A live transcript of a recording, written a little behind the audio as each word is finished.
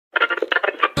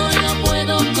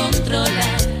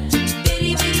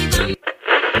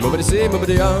Movity see,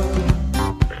 movity on.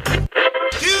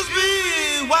 Excuse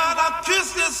me while I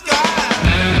kiss the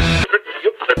sky.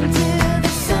 Till the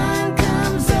sun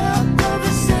comes up over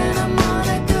Santa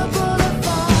Monica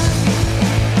Boulevard.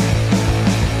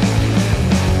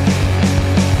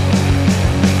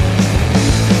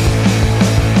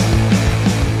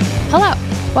 Hello,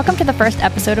 welcome to the first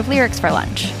episode of Lyrics for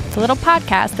Lunch. It's a little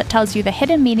podcast that tells you the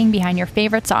hidden meaning behind your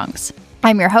favorite songs.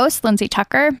 I'm your host, Lindsay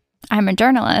Tucker. I'm a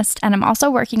journalist, and I'm also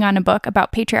working on a book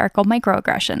about patriarchal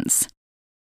microaggressions.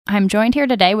 I'm joined here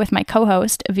today with my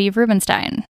co-host, Aviv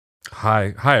Rubenstein.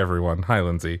 Hi everyone. Hi,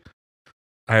 Lindsay.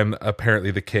 I am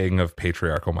apparently the king of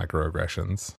patriarchal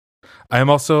microaggressions. I am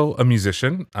also a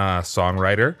musician,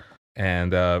 songwriter,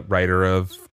 and writer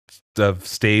of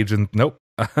stage and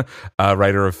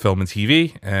writer of film and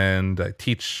TV, and I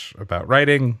teach about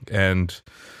writing and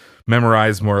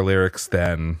memorize more lyrics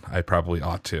than I probably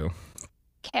ought to.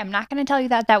 Okay, I'm not going to tell you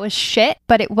that was shit,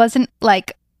 but it wasn't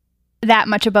like that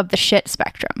much above the shit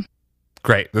spectrum.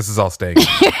 Great. This is all staying.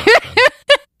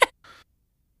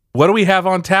 What do we have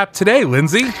on tap today,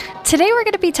 Lindsay? Today we're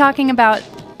going to be talking about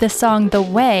the song The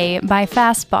Way by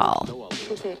Fastball.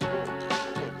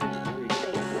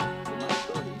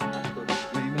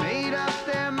 They made up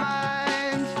their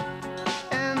minds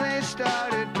and they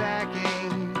started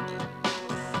packing.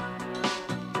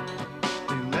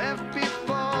 They left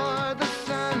before the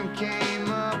sun came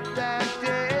up that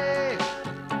day.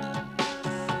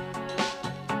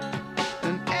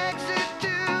 An exit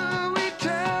to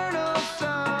eternal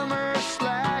summer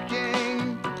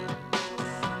slacking.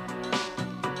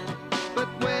 But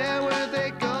where were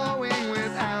they going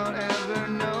without ever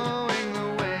knowing the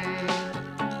way?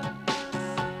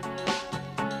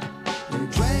 They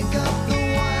drank up the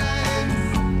wine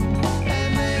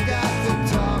and they got to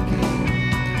talking.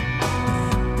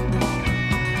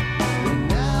 They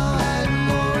now had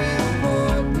more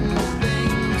important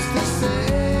things to say.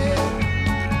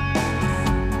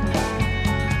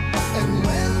 And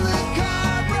when the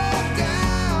car broke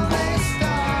down, they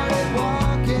started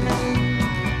walking.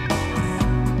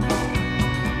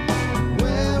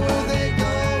 Where were they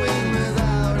going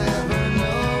without ever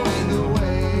knowing the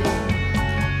way?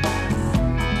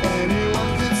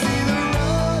 Anyone could see the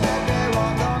road that they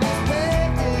walk on is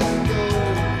paved in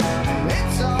gold. And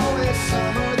it's always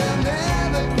summer, they'll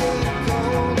never get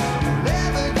cold. They'll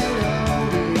never get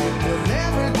hungry, they'll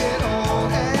never get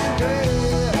old and gray.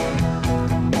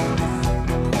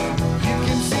 You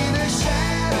can see their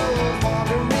shadows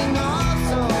wandering off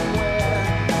somewhere.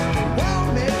 They won't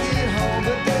make it home,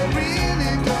 but they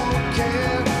really don't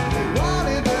care. They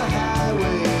wanted the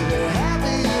highway, they're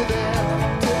happy there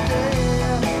today.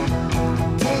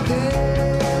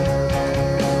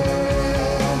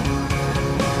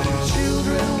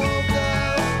 Children woke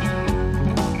up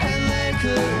and they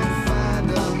couldn't find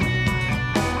them.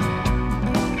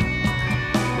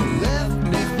 They left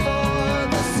before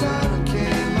the sun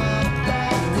came up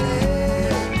that day.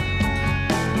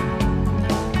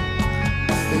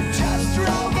 They just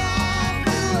drove off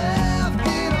and left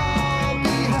it all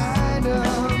behind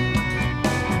them.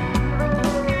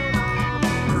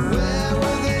 Where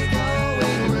were they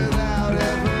going without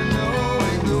ever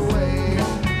knowing the way?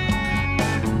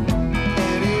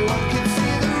 Anyone can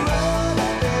see the road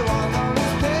that they walk on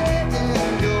is paved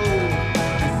in gold.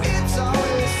 It's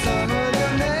always summer,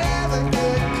 they'll never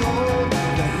get cold.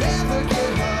 They'll never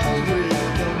get hungry,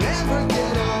 they'll never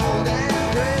get old and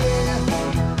gray.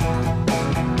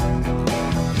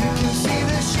 You can see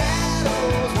the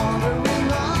shadows wandering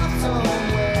off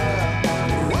somewhere.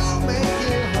 They won't make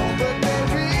it home, but they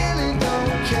really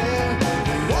don't care.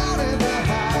 They wanted the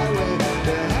highway,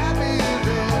 they're happy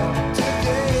there today.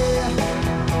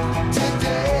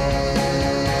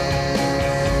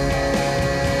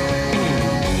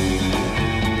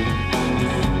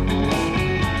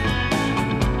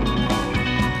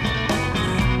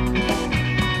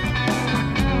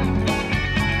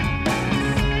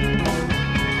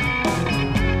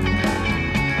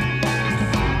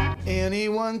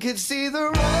 Anyone could see the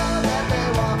road that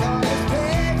they walk on is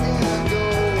paved in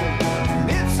gold.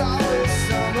 It's always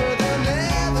summer, they'll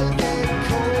never get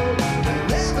cold. They'll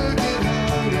never get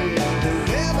hungry, they'll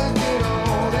never get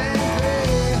old and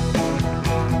gray.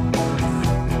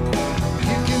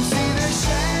 You can see the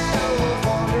shadows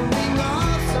wandering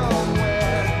off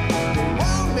somewhere. They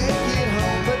won't make it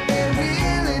home, but they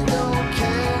really don't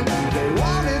care. They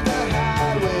wanted the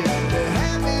highway, they're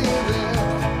happy there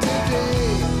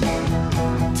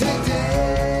today.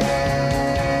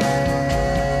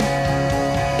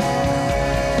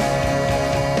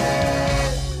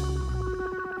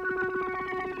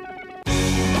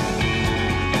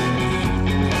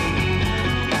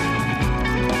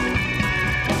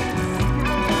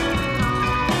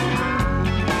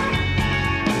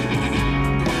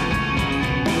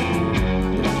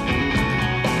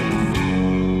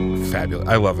 fabulous.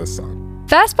 I love this song.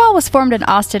 Fastball was formed in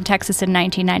Austin, Texas in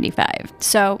 1995.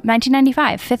 So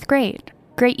 1995, 5th grade.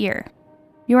 Great year.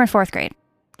 You were in 4th grade.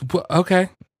 Okay.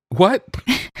 What?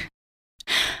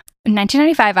 In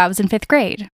 1995, I was in 5th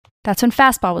grade. That's when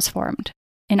Fastball was formed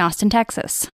in Austin,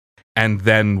 Texas. And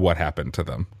then what happened to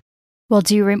them? Well,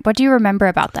 what do you remember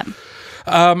about them?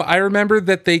 I remember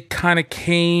that they kind of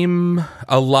came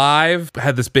alive,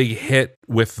 had this big hit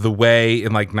with The Way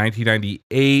in like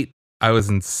 1998. I was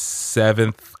in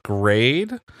 7th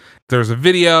grade. There was a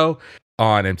video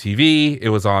on MTV. It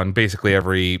was on basically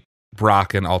every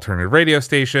rock and alternative radio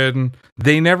station.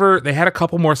 They had a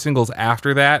couple more singles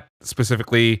after that,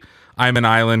 specifically I'm an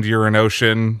Island, You're an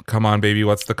Ocean, Come On Baby,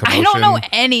 What's the Commotion? I don't know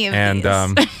any of And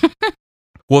these.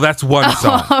 well, that's one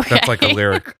song. okay. That's like a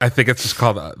lyric. I think it's just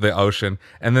called The Ocean.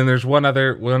 And then there's one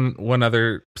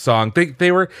other song.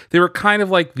 They were kind of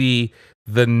like the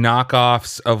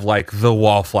knockoffs of like The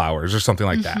Wallflowers or something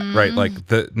like that, right? Like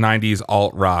the 90s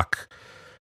alt rock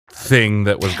thing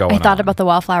that was going I on. thought about the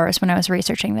Wallflowers when I was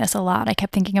researching this a lot. I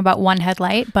kept thinking about One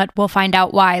Headlight, but we'll find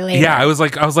out why later. Yeah, I was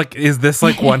like, is this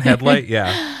like One Headlight?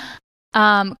 Yeah.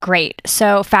 Great.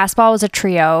 So Fastball was a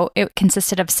trio. It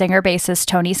consisted of singer bassist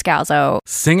Tony Scalzo.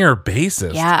 Singer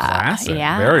bassist. Yeah, Classic.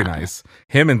 yeah. Very nice.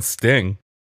 Him and Sting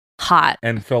Hot.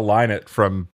 and Phil Lynott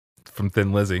from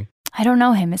Thin Lizzy. I don't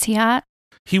know him. Is he hot?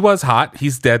 He was hot.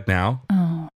 He's dead now.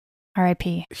 Oh,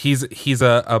 R.I.P. He's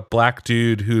a black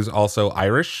dude who's also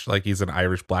Irish. Like he's an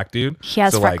Irish black dude. He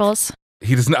has So, like, freckles.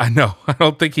 he doesn't. I know. I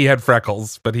don't think he had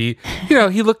freckles, but he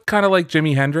looked kind of like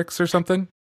Jimi Hendrix or something.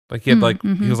 Like he had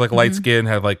he was like light skin,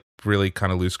 had like really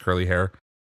kind of loose curly hair.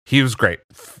 He was great.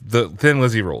 The Thin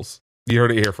Lizzy rules. You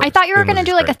heard it here first. I thought you were Thin going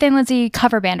to do Lizzy's like a Thin Lizzy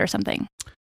cover band or something.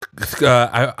 great.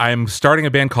 I'm starting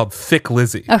a band called Thick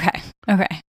Lizzy. Okay.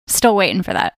 Still waiting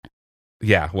for that.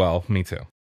 Yeah, well, me too.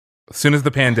 As soon as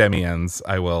the pandemic ends,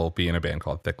 I will be in a band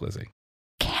called Thick Lizzy.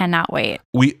 Cannot wait.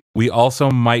 We also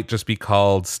might just be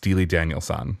called Steely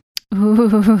Danielson.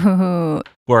 Ooh.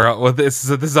 This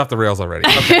is off the rails already.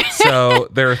 Okay, so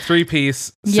they're a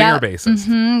 3-piece singer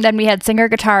bassist. Then we had singer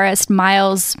guitarist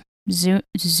Miles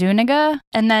Zuniga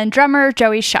and then drummer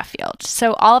Joey Sheffield.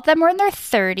 So all of them were in their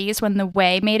 30s when The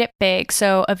Way made it big.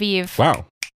 So Aviv. Wow.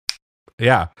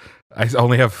 Yeah, I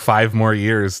only have 5 more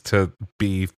years to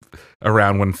be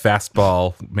around when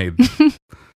Fastball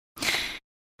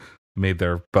made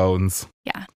their bones.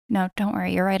 Yeah. No, don't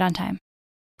worry. You're right on time.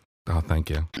 Oh, thank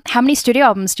you. How many studio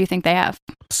albums do you think they have?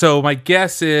 So my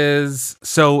guess is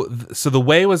so The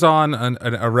Way was on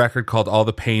a record called All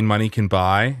the Pain Money Can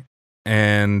Buy,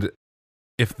 and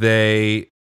if that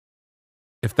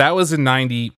was in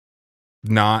 98,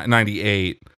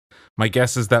 my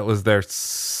guess is that was their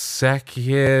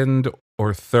second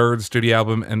or third studio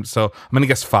album, and so I'm gonna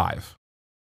guess 5.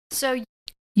 So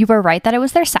you were right that it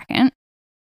was their second,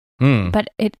 but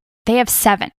they have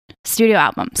 7 studio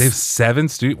albums. They have 7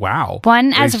 studio. Wow.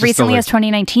 One Are as they just recently still, as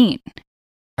 2019.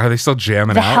 Are they still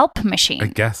jamming The out? Help Machine, I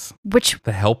guess which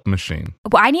the Help Machine.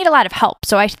 well, I need a lot of help,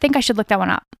 so I think I should look that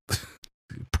one up.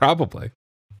 Probably.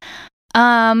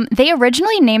 They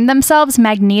originally named themselves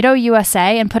Magneto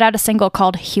USA and put out a single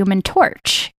called Human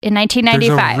Torch in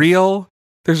 1995.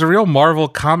 There's a real Marvel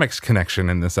Comics connection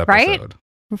in this episode.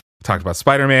 Right? Talked about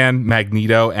Spider-Man,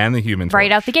 Magneto, and the Human Torch.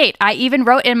 Right out the gate. I even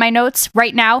wrote in my notes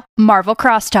right now, Marvel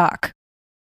Crosstalk.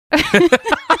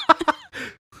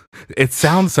 It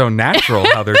sounds so natural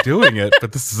how they're doing it,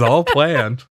 but this is all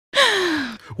planned.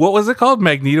 What was it called?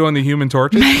 Magneto and the Human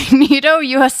Torch? Magneto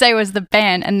USA was the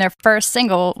band, and their first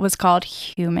single was called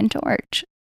Human Torch.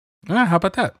 How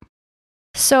about that?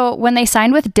 So when they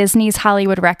signed with Disney's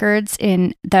Hollywood Records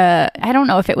in I don't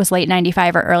know if it was late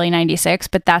 95 or early 96,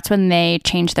 but that's when they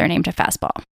changed their name to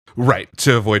Fastball. Right,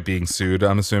 to avoid being sued,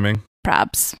 I'm assuming.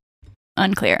 Probs.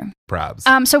 Unclear. Probs.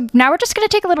 So now we're just going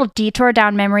to take a little detour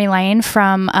down memory lane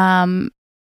from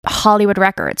Hollywood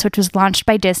Records, which was launched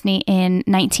by Disney in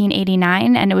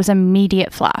 1989, and it was an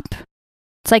immediate flop.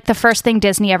 It's like the first thing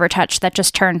Disney ever touched that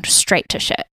just turned straight to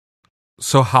shit.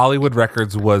 So Hollywood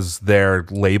Records was their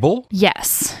label?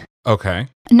 Yes. Okay.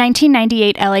 A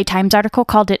 1998 LA Times article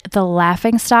called it the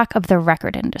laughingstock of the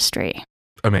record industry.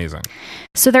 Amazing.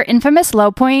 So their infamous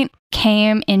low point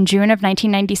came in June of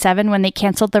 1997 when they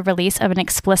canceled the release of an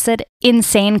explicit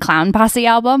Insane Clown Posse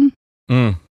album.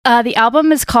 Mm. The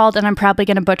album is called, and I'm probably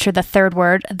going to butcher the third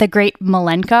word, The Great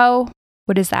Malenko.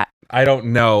 What is that? I don't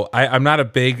know. I'm not a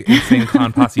big Insane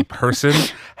Clown Posse person.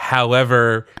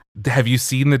 However, have you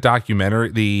seen the documentary,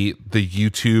 the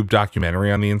YouTube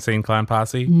documentary on the Insane Clown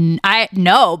Posse?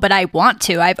 No, but I want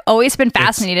to. I've always been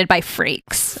fascinated by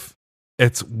freaks.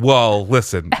 Well,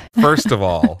 listen, first of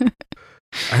all,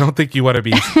 I don't think you want to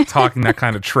be talking that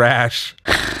kind of trash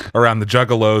around the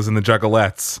juggalos and the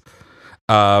juggalettes.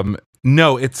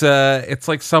 No, it's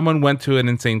like someone went to an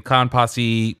Insane Clown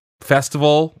Posse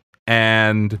festival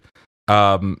and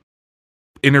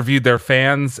interviewed their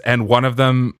fans, and one of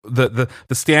them, the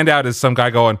standout is some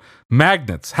guy going,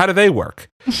 magnets, how do they work?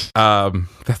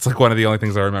 That's like one of the only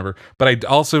things I remember. But I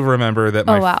also remember that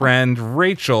my friend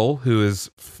Rachel, who is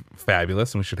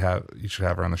fabulous, and you should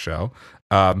have her on the show.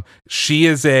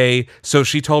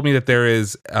 She told me that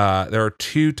there are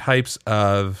two types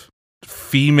of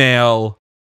female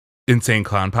Insane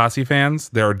Clown Posse fans.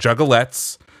 There are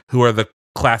juggalettes, who are the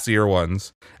classier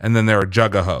ones, and then there are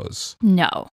juggahos.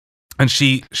 No. And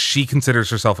she considers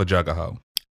herself a juggaho.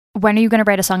 When are you going to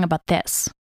write a song about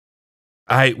this?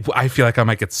 I feel like I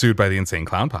might get sued by the Insane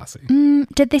Clown Posse.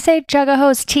 Did they say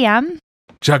juggahos TM?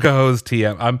 Juggahos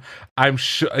TM. I'm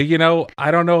sure,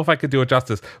 I don't know if I could do it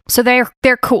justice. So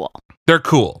they're cool. They're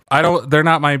cool. They're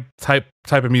not my type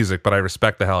of music, but I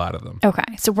respect the hell out of them.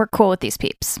 Okay, so we're cool with these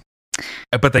peeps.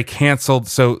 But they canceled.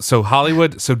 So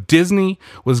Disney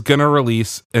was gonna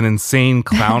release an Insane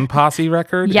Clown Posse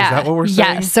record. Yeah, Is that what we're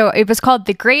saying? Yeah. So it was called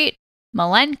The Great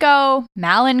Malenko.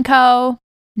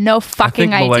 No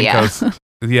fucking idea.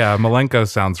 Malenko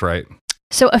sounds right.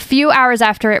 So a few hours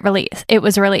after it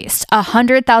was released,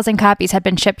 100,000 copies had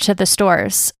been shipped to the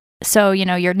stores. So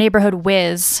your neighborhood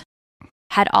whiz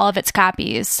had all of its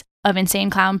copies of Insane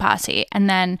Clown Posse, and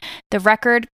then the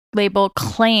record label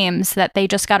claims that they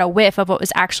just got a whiff of what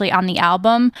was actually on the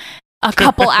album a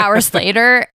couple hours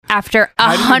later after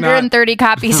 130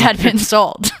 copies had been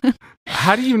sold.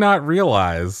 How do you not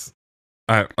realize?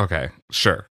 Okay,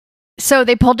 sure. So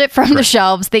they pulled it from the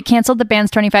shelves. They canceled the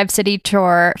band's 25 city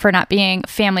tour for not being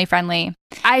family friendly.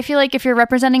 I feel like if you're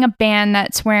representing a band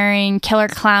that's wearing killer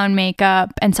clown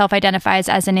makeup and self-identifies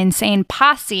as an insane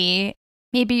posse,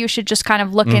 maybe you should just kind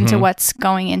of look into what's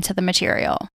going into the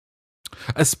material.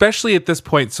 Especially at this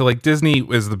point. So like Disney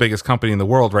is the biggest company in the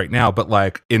world right now, but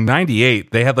like in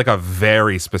 98, they had like a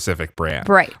very specific brand.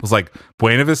 Right. It was like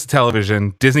Buena Vista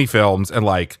Television, Disney Films, and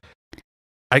like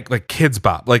Kids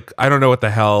Bop. Like, I don't know what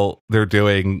the hell they're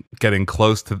doing getting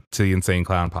close to the Insane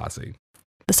Clown Posse.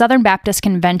 The Southern Baptist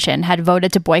Convention had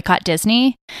voted to boycott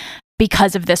Disney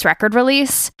because of this record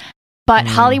release. But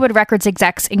Hollywood Records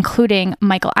execs, including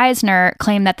Michael Eisner,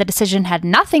 claimed that the decision had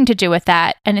nothing to do with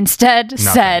that and instead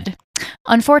said,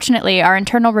 unfortunately, our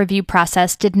internal review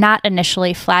process did not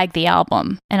initially flag the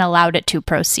album and allowed it to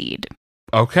proceed.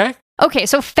 Okay,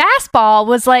 so Fastball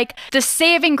was like the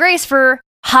saving grace for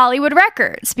Hollywood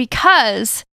Records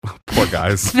because poor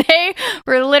guys. They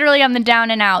were literally on the down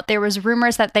and out. There was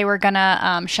rumors that they were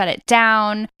gonna shut it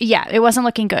down. Yeah, it wasn't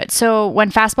looking good. So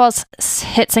when Fastball's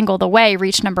hit single "The Way"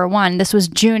 reached #1, this was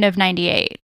June of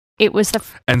 '98. It was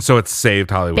and so it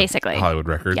saved Hollywood, basically Hollywood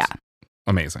Records. Yeah,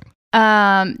 amazing.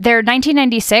 Their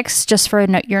 1996, just for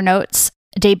your notes,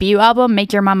 debut album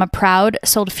 "Make Your Mama Proud"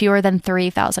 sold fewer than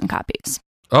 3,000 copies.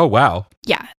 Oh wow.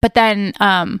 Yeah, but then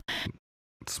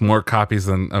it's more copies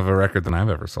of a record than I've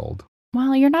ever sold.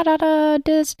 Well, you're not out of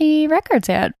Disney Records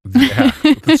yet. Yeah,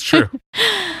 that's true.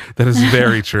 That is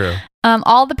very true.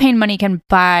 All the Pain Money Can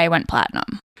Buy went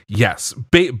platinum. Yes,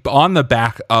 on the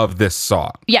back of this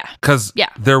song. Yeah. Because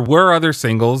there were other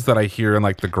singles that I hear in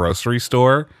like the grocery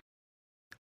store,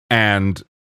 and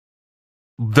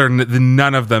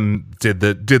none of them did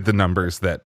the numbers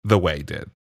that The Way did.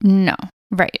 No.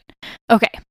 Right.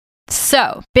 Okay.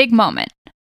 So, big moment.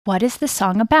 What is this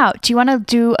song about? Do you want to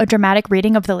do a dramatic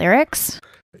reading of the lyrics?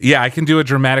 Yeah, I can do a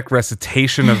dramatic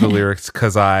recitation of the lyrics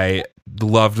because I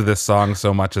loved this song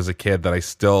so much as a kid that I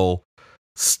still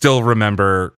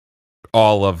remember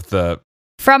all of the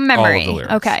from memory. All of the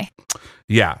lyrics. Okay.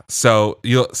 Yeah, so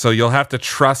you'll have to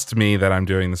trust me that I'm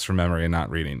doing this from memory and not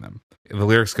reading them. The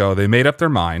lyrics go, they made up their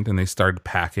mind and they started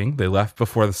packing. They left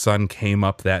before the sun came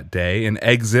up that day, an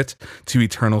exit to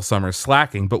eternal summer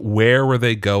slacking. But where were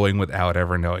they going without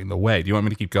ever knowing the way? Do you want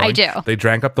me to keep going? I do. They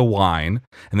drank up the wine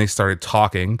and they started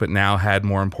talking, but now had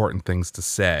more important things to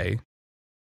say.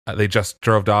 They just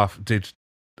drove off.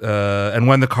 And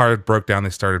when the car broke down, they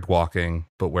started walking.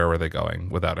 But where were they going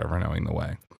without ever knowing the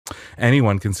way?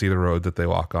 Anyone can see the road that they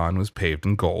walk on was paved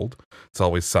in gold. It's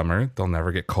always summer. They'll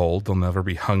never get cold. They'll never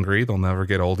be hungry. They'll never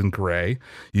get old and gray.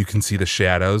 You can see the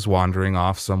shadows wandering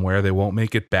off somewhere. They won't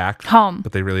make it back home,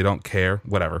 but they really don't care.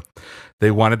 Whatever.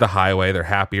 They wanted the highway. They're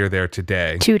happier there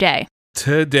today. Today. That's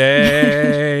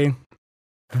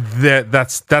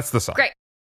the song. Great.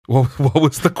 What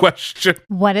was the question?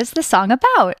 What is the song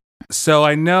about? So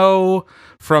I know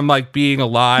from like being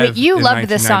alive. Wait, you loved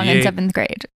this song in 7th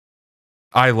grade.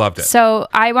 I loved it. So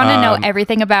I want to know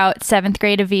everything about 7th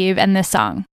grade Aviv and this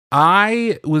song.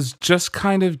 I was just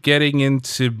kind of getting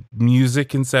into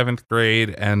music in 7th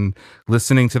grade and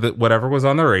listening to whatever was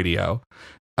on the radio.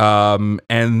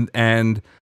 And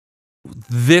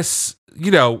this,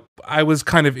 I was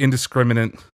kind of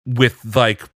indiscriminate with,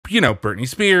 like, Britney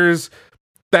Spears,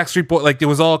 Backstreet Boy, like it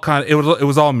was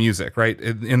all music, right?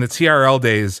 In the TRL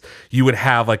days, you would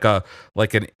have like an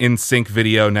NSYNC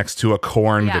video next to a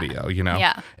Korn Yeah. video,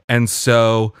 Yeah. And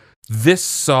so this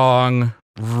song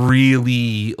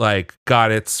really like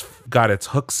got its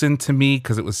hooks into me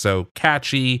because it was so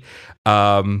catchy.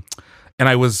 And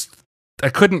I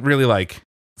couldn't really like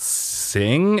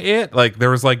sing it. Like there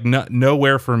was like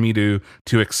nowhere for me to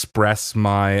express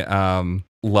my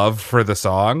love for the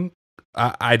song.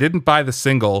 I didn't buy the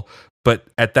single, but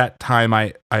at that time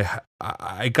I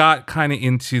got kind of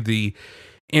into the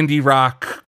indie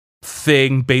rock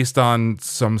thing based on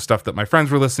some stuff that my friends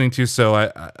were listening to.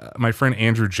 So my friend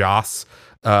Andrew Joss,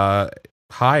 hi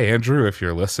Andrew, if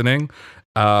you're listening,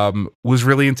 was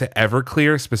really into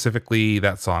Everclear, specifically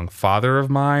that song Father of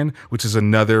Mine, which is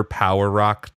another power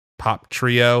rock pop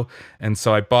trio. And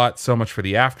so I bought So Much for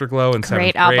the Afterglow in Great 7th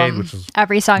grade, album. which was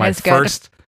Every song my is good.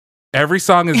 every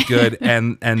song is good.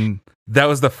 and that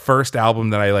was the first album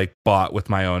that I like bought with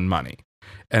my own money.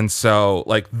 And so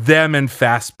like them and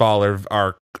Fastball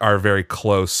are very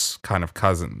close kind of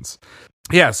cousins.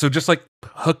 Yeah, so just like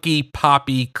hooky,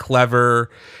 poppy, clever,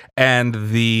 and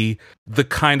the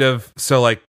kind of, so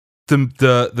like the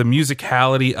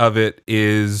musicality of it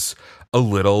is a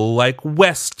little like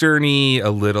westerny,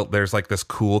 there's like this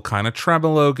cool kind of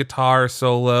tremolo guitar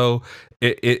solo.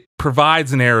 It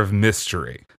provides an air of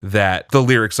mystery that the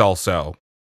lyrics also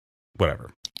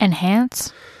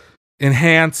Enhance.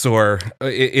 or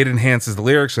it enhances the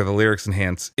lyrics, or the lyrics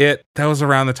enhance it. That was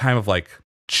around the time of like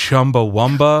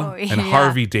Chumbawamba and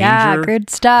Harvey Danger. Yeah,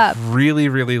 good stuff. Really,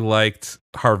 really liked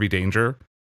Harvey Danger.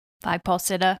 Flagpole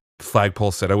Sitta. Flagpole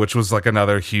Sitta, which was like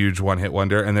another huge one-hit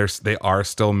wonder, and they are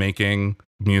still making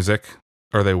music,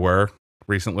 or they were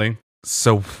recently.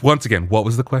 So once again, what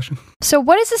was the question? So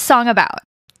what is this song about?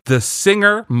 The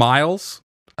singer Miles,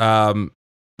 singer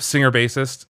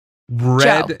bassist,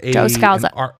 read Joe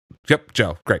Scalzo.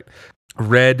 Joe, great.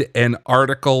 Read an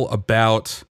article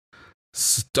about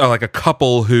like a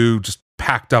couple who just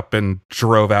packed up and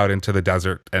drove out into the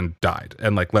desert and died,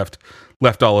 and like left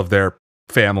all of their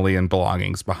family and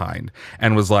belongings behind,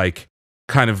 and was like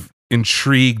kind of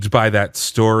intrigued by that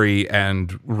story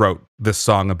and wrote this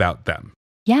song about them.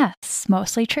 Yes,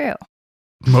 mostly true.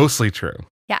 Mostly true.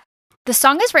 The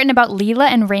song is written about Leela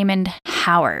and Raymond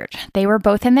Howard. They were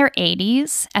both in their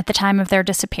 80s at the time of their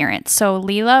disappearance. So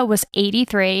Leela was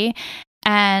 83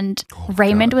 and Oh my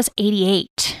Raymond God. was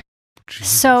 88. Jesus.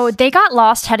 So they got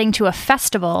lost heading to a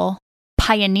festival,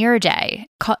 Pioneer Day.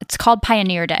 It's called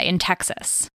Pioneer Day in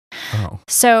Texas. Oh.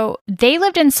 So they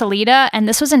lived in Salida, and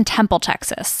this was in Temple,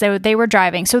 Texas. So they were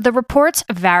driving. So the reports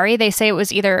vary. They say it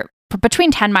was either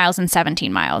between 10 miles and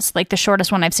 17 miles. Like the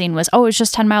shortest one I've seen was, it was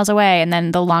just 10 miles away. And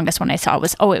then the longest one I saw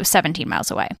was, it was 17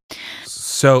 miles away.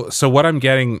 So what I'm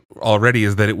getting already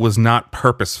is that it was not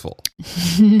purposeful.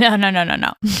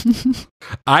 No.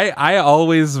 I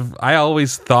always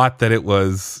thought that it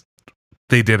was,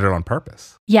 they did it on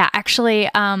purpose. Yeah, actually,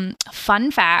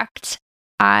 fun fact,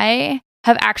 I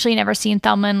have actually never seen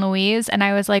Thelma and Louise, and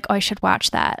I was like, I should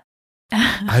watch that.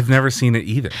 I've never seen it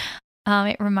either.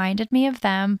 It reminded me of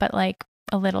them, but like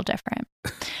a little different.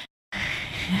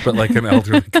 But like an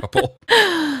elderly couple.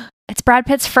 It's Brad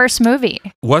Pitt's first movie.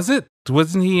 Was it?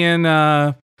 Wasn't he in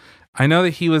I know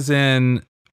that he was in,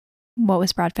 What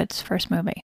was Brad Pitt's first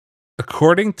movie?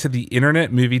 according to the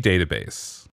Internet Movie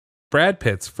Database, Brad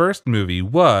Pitt's first movie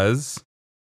was,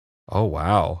 oh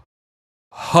wow,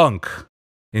 Hunk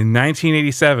in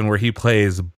 1987, where he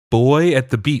plays Boy at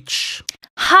the Beach.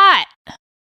 Hot.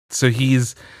 So he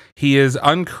is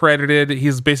uncredited.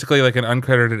 He's basically like an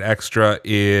uncredited extra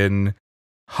in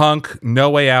Hunk,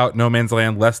 No Way Out, No Man's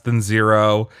Land, Less Than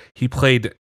Zero. He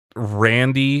played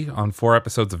Randy on 4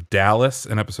 episodes of Dallas,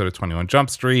 an episode of 21 Jump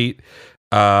Street.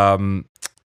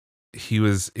 He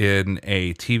was in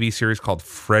a TV series called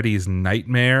Freddy's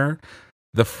Nightmare.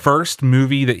 The first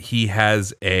movie that he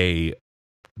has a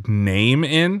name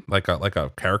in, like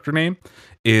a character name,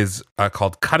 is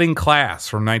called Cutting Class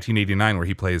from 1989, where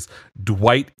he plays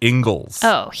Dwight Ingalls.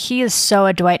 Oh, he is so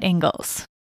a Dwight Ingalls.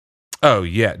 Oh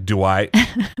yeah, Dwight.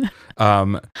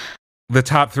 The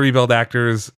top 3 billed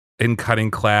actors in Cutting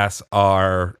Class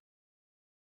are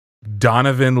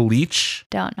Donovan Leitch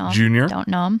Don't know. Jr., Don't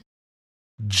know him.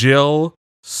 Jill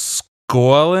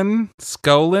Skolin,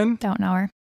 Don't know her.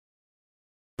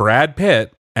 Brad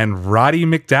Pitt, and Roddy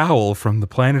McDowell from the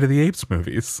Planet of the Apes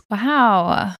movies.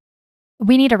 Wow.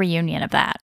 We need a reunion of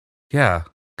that. Yeah,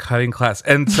 Cutting Class.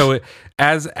 And so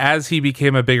as he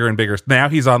became a bigger and bigger, now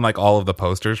he's on like all of the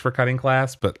posters for Cutting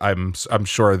Class, but I'm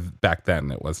sure back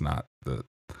then it was not the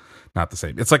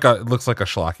same. It looks like a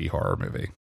schlocky horror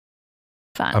movie.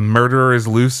 Fun. A murderer is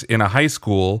loose in a high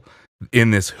school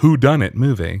in this whodunit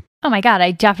movie. Oh my God,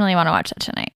 I definitely want to watch that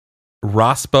tonight.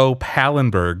 Rospo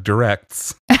Pallenberg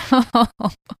directs.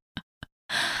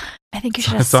 I think you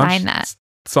should It's on- assign that.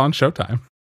 It's on Showtime.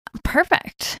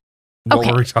 Perfect. What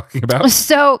Okay. were we talking about?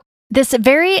 So this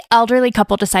very elderly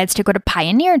couple decides to go to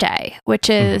Pioneer Day, which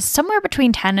is somewhere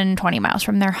between 10 and 20 miles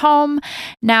from their home.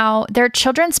 Now, their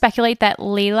children speculate that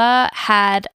Layla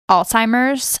had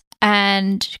Alzheimer's,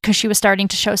 and because she was starting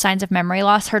to show signs of memory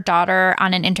loss, her daughter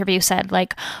on an interview said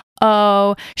like,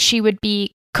 oh, she would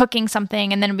be cooking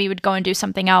something and then we would go and do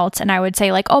something else. And I would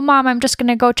say like, oh, Mom, I'm just going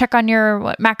to go check on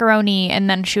your macaroni. And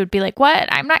then she would be like, what?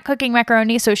 I'm not cooking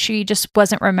macaroni. So she just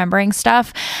wasn't remembering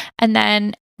stuff. And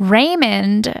then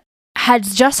Raymond had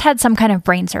just had some kind of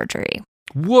brain surgery.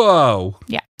 Whoa.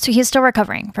 Yeah. So he's still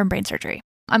recovering from brain surgery.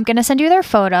 I'm going to send you their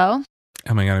photo.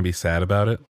 Am I going to be sad about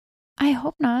it? I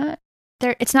hope not.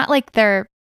 It's not like they're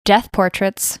death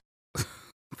portraits.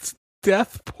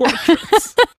 Death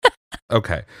portraits.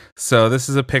 Okay. So this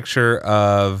is a picture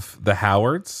of the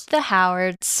Howards. The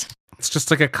Howards. It's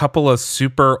just like a couple of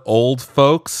super old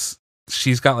folks.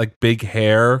 She's got like big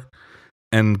hair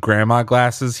and grandma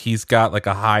glasses. He's got like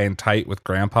a high and tight with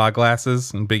grandpa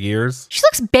glasses and big ears. She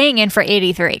looks banging for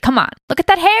 83. Come on. Look at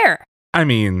that hair. I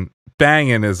mean,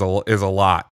 banging is a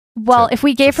lot. Well, to- if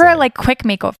we gave to her a say. like quick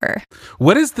makeover.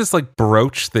 What is this like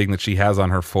brooch thing that she has on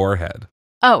her forehead?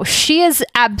 Oh, she is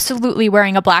absolutely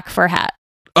wearing a black fur hat.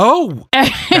 Oh,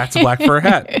 that's a black fur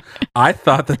hat. I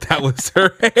thought that was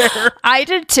her hair. I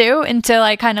did too, until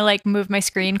I kind of like moved my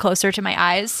screen closer to my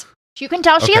eyes. You can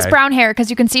tell she has Okay. brown hair because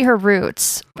you can see her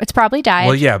roots. It's probably dyed.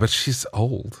 Well, yeah, but she's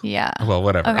old. Yeah. Well,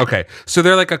 whatever. Okay. Okay. So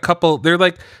they're like a couple. They're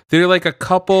like a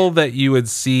couple that you would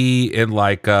see in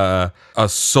like a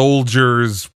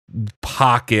soldier's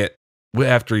pocket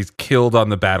after he's killed on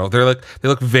the battle. They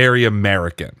look very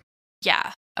American.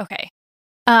 Yeah. Okay.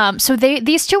 So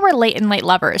these two were late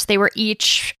lovers. They were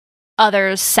each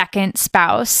other's second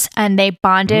spouse, and they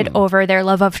bonded over their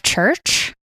love of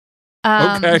church.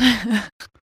 Okay.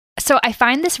 So I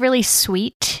find this really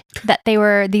sweet that they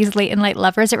were these late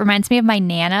lovers. It reminds me of my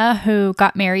Nana, who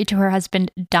got married to her husband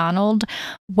Donald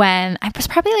when I was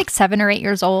probably like 7 or 8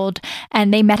 years old,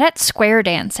 and they met at square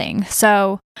dancing.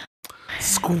 So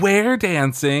Square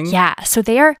dancing. yeah, so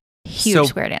they are huge So-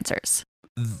 square dancers.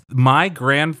 My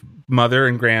grandmother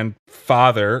and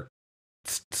grandfather,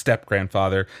 step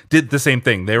grandfather, did the same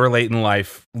thing. They were late in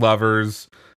life lovers.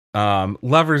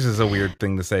 Lovers is a weird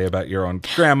thing to say about your own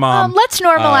grandma. Let's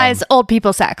normalize old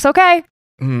people sex, okay?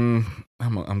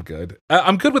 I'm good.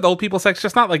 I'm good with old people sex,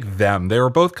 just not like them. They were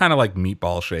both kind of like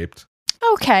meatball shaped.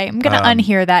 Okay, I'm gonna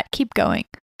unhear that. Keep going.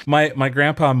 My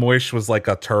grandpa Moish was like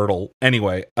a turtle.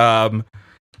 Anyway,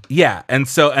 yeah, and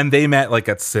they met like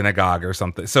at synagogue or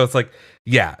something. So it's like,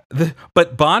 yeah,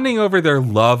 but bonding over their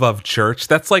love of church,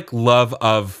 that's like love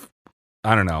of,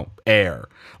 I don't know, air.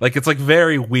 Like it's like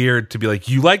very weird to be like,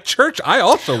 you like church? I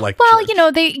also like Well, church. you know,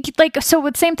 they like, so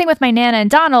with same thing with my Nana and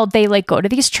Donald, they like go to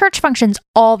these church functions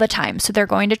all the time. So they're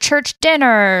going to church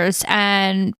dinners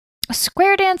and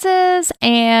square dances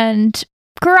and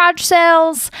garage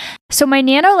sales. So my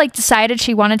Nana like decided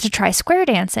she wanted to try square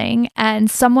dancing, and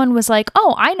someone was like,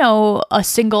 oh, I know a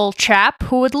single chap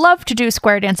who would love to do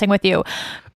square dancing with you.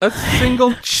 A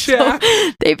single chap.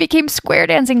 They became square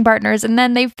dancing partners, and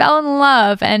then they fell in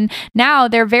love, and now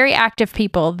they're very active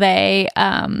people. They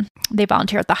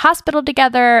volunteer at the hospital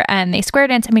together, and they square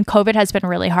dance. I mean, COVID has been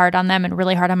really hard on them and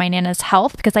really hard on my Nana's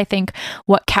health, because I think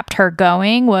what kept her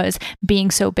going was being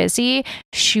so busy.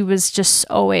 She was just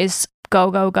always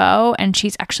go, and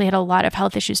she's actually had a lot of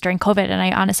health issues during COVID, and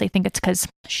I honestly think it's because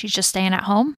she's just staying at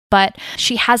home, but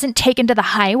she hasn't taken to the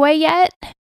highway yet.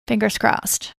 Fingers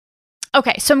crossed.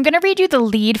 Okay, so I'm going to read you the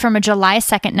lead from a July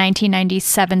 2nd,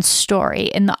 1997 story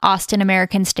in the Austin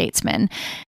American-Statesman.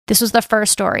 This was the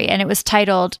first story, and it was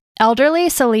titled, Elderly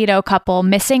Salido Couple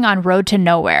Missing on Road to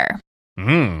Nowhere.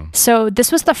 So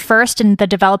this was the first in the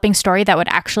developing story that would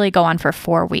actually go on for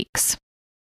 4 weeks.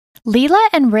 Leela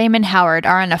and Raymond Howard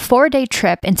are on a 4-day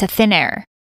trip into thin air.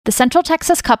 The Central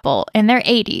Texas couple, in their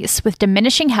 80s, with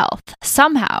diminishing health,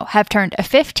 somehow have turned a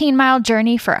 15-mile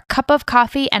journey for a cup of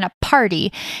coffee and a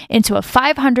party into a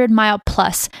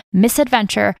 500-mile-plus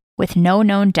misadventure with no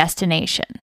known destination.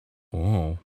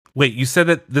 Oh. Wait, you said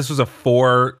that this was a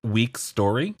 4-week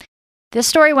story? This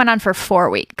story went on for 4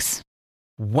 weeks.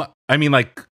 What? I mean,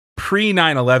 like pre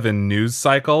 9/11 news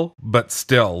cycle, but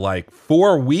still, like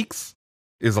 4 weeks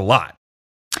is a lot.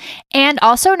 And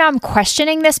also now I'm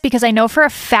questioning this because I know for a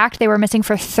fact they were missing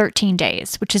for 13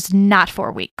 days, which is not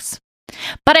 4 weeks.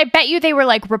 But I bet you they were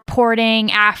like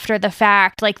reporting after the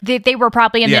fact. Like they were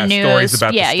probably in the news. Stories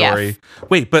about the story.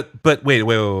 Wait, but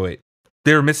wait.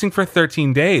 They were missing for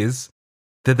 13 days.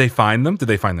 Did they find them? Did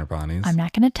they find their bodies? I'm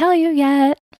not going to tell you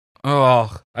yet.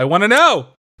 Oh, I want to know.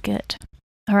 Good.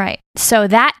 All right. So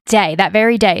that day, that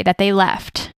very day that they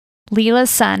left,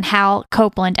 Leela's son, Hal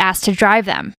Copeland, asked to drive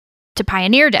them to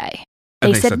Pioneer Day.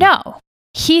 And They said no.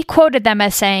 He quoted them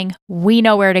as saying, "We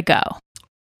know where to go."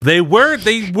 They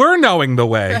were knowing the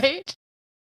way. Right?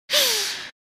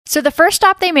 So the first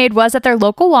stop they made was at their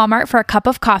local Walmart for a cup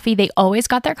of coffee. They always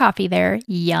got their coffee there.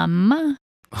 Yum.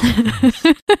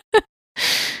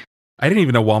 I didn't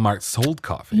even know Walmart sold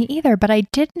coffee. Me either, but I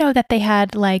did know that they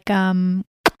had like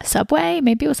Subway.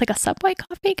 Maybe it was like a Subway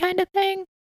coffee kind of thing.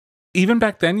 Even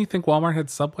back then, you think Walmart had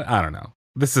Subway? I don't know.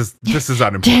 This is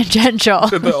unimportant Tangential.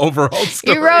 to the overall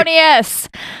story. Erroneous.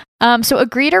 So a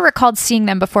greeter recalled seeing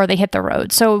them before they hit the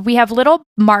road. So we have little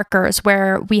markers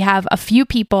where we have a few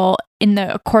people in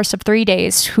the course of 3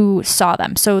 days who saw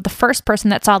them. So the first person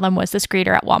that saw them was this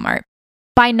greeter at Walmart.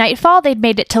 By nightfall, they'd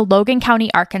made it to Logan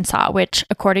County, Arkansas, which,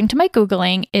 according to my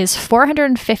Googling, is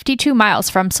 452 miles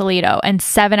from Toledo and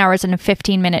 7 hours and a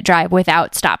 15-minute drive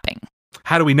without stopping.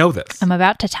 How do we know this? I'm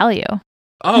about to tell you.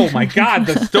 Oh my God,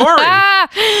 the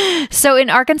story. So in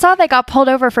Arkansas, they got pulled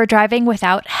over for driving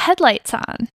without headlights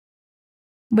on.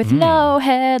 With no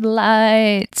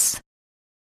headlights.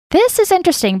 This is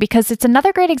interesting because it's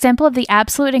another great example of the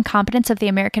absolute incompetence of the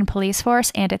American police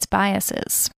force and its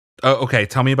biases. Oh, okay,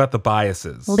 tell me about the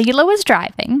biases. Leela was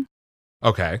driving,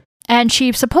 Okay. and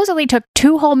she supposedly took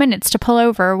 2 whole minutes to pull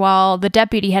over while the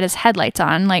deputy had his headlights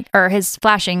on, or his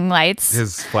flashing lights.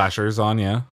 His flashers on,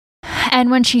 yeah. And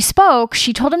when she spoke,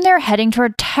 she told him they were heading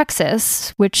toward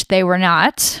Texas, which they were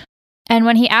not. And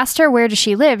when he asked her where does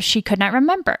she live, she could not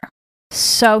remember.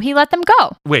 So he let them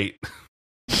go. Wait.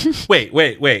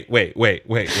 wait.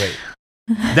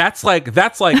 That's like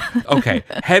okay,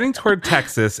 heading toward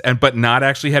Texas but not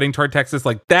actually heading toward Texas,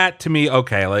 like that to me,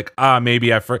 okay, like maybe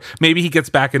he gets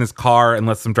back in his car and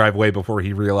lets them drive away before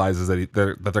he realizes that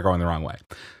they're going the wrong way.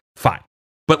 Fine.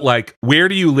 But like, where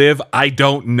do you live? I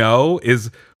don't know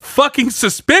is fucking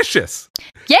suspicious.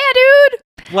 Yeah, dude.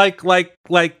 Like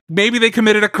maybe they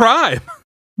committed a crime.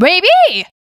 Maybe.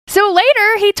 So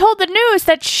later, he told the news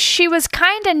that she was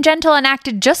kind and gentle and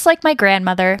acted just like my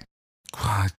grandmother.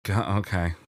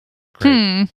 Okay.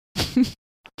 Great.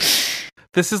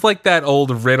 This is like that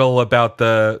old riddle about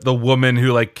the woman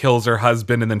who like kills her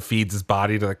husband and then feeds his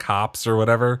body to the cops or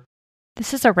whatever.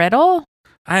 This is a riddle?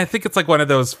 I think it's like one of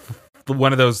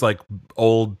those like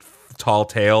old tall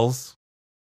tales.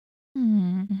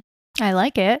 I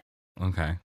like it.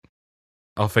 Okay.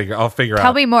 I'll figure out.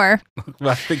 Tell me more.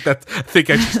 I think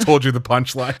I just told you the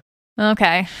punchline.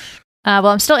 Okay. Well,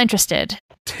 I'm still interested.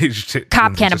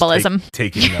 Cop cannibalism.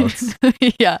 Taking notes.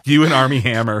 Yeah. You and Army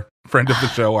Hammer, friend of the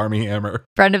show, Army Hammer.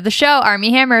 Friend of the show,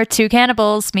 Army Hammer, 2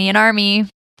 cannibals, me and Army.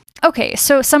 Okay,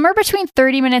 so somewhere between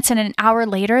 30 minutes and an hour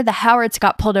later, the Howards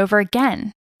got pulled over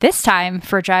again. This time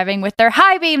for driving with their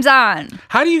high beams on.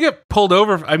 How do you get pulled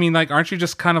over? I mean, like, aren't you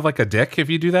just kind of like a dick if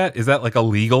you do that? Is that like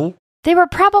illegal? They were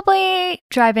probably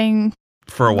driving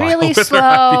For a while. really with their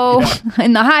slow yeah.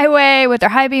 in the highway with their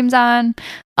high beams on.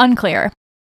 Unclear.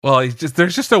 Well,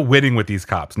 there's just a winning with these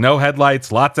cops. No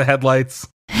headlights, lots of headlights.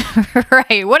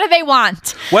 Right. What do they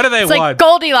want? What do they It's want? like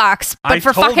Goldilocks, but I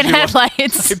for told fucking you.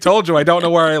 headlights. I told you I don't know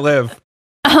where I live.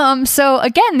 So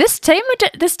again, this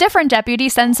different deputy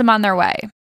sends them on their way.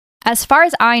 As far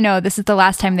as I know, this is the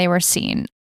last time they were seen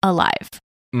alive.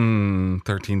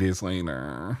 13 days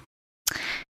later.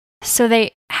 So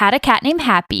they had a cat named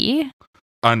Happy.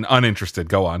 Uninterested.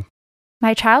 Go on.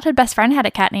 My childhood best friend had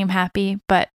a cat named Happy,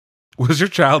 but Was your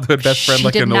childhood best friend she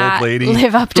like did an not old lady?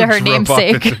 live up to who her drove off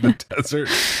namesake. into the desert?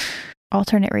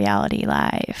 Alternate reality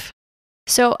live.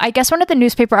 So I guess one of the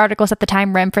newspaper articles at the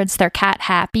time referenced their cat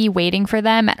Happy waiting for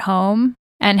them at home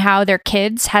and how their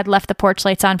kids had left the porch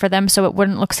lights on for them so it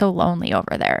wouldn't look so lonely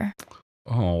over there.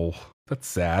 Oh, that's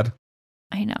sad.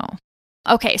 I know.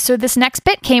 Okay, so this next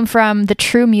bit came from the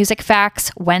True Music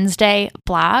Facts Wednesday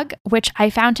blog, which I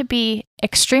found to be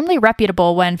extremely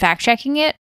reputable when fact checking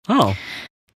it. Oh,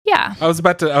 Yeah. I was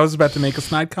about to make a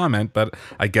snide comment, but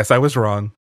I guess I was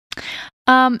wrong.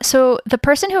 So the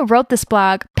person who wrote this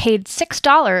blog paid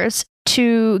 $6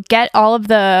 to get all of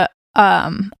the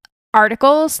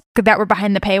articles that were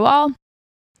behind the paywall.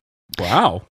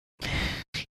 Wow.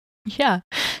 Yeah.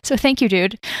 So thank you,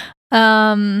 dude.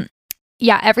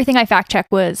 Yeah, everything I fact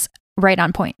checked was right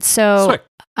on point. So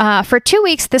Slick. for 2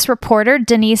 weeks, this reporter,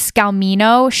 Denise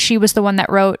Galmino, she was the one that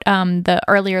wrote the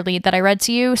earlier lead that I read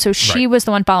to you. So she Right. was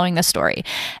the one following the story.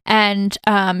 And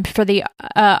for the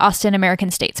Austin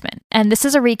American Statesman. And this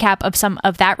is a recap of some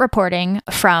of that reporting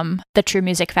from the True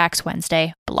Music Facts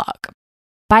Wednesday blog.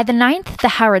 By the 9th, the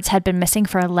Howards had been missing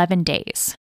for 11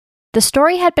 days. The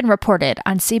story had been reported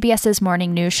on CBS's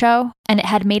morning news show, and it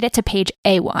had made it to page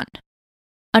A1.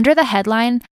 Under the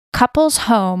headline, Couple's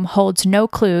Home Holds No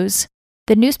Clues,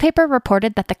 the newspaper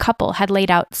reported that the couple had laid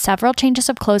out several changes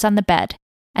of clothes on the bed,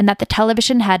 and that the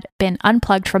television had been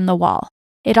unplugged from the wall.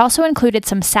 It also included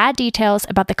some sad details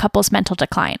about the couple's mental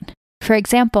decline. For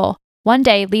example, one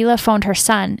day Leela phoned her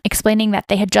son, explaining that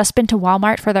they had just been to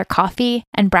Walmart for their coffee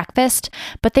and breakfast,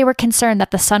 but they were concerned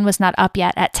that the son was not up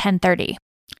yet at 10:30.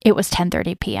 It was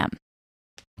 10:30 p.m.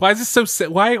 Why is this so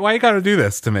why you gotta do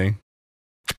this to me?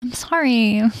 I'm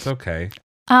sorry. It's okay.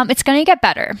 It's going to get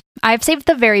better. I've saved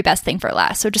the very best thing for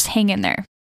last, so just hang in there.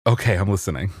 Okay, I'm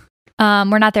listening.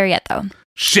 We're not there yet, though.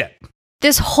 Shit.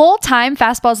 This whole time,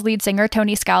 Fastball's lead singer,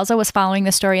 Tony Scalzo, was following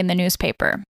the story in the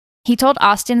newspaper. He told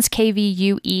Austin's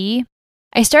KVUE,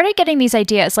 I started getting these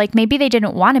ideas like maybe they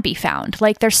didn't want to be found,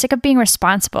 like they're sick of being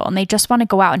responsible and they just want to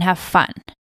go out and have fun.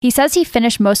 He says he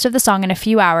finished most of the song in a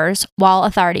few hours while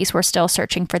authorities were still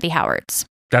searching for the Howards.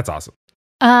 That's awesome.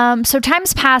 So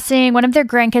time's passing. One of their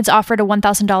grandkids offered a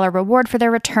 $1,000 reward for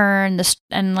their return.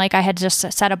 And like I had just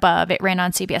said above, it ran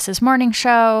on CBS's morning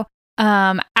show.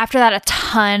 After that, a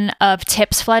ton of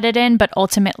tips flooded in, but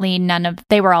ultimately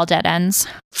they were all dead ends.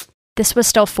 This was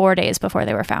still 4 days before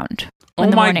they were found when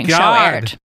Oh the my morning show God.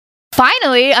 aired.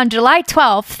 Finally, on July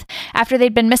 12th, after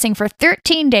they'd been missing for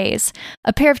 13 days,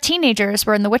 a pair of teenagers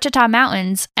were in the Wichita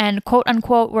Mountains and quote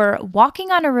unquote were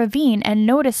walking on a ravine and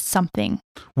noticed something.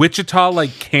 Wichita,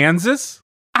 like Kansas?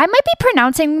 I might be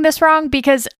pronouncing this wrong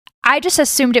because I just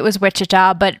assumed it was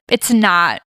Wichita, but it's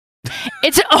not.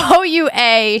 It's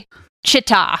O-U-A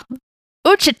Chita.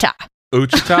 Uchita.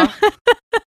 Wichita?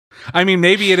 I mean,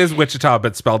 maybe it is Wichita,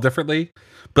 but spelled differently.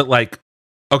 But like,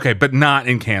 okay, but not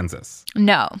in Kansas.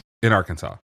 No, In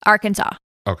Arkansas. Arkansas.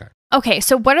 Okay. Okay,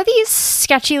 so what are these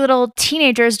sketchy little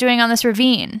teenagers doing on this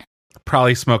ravine?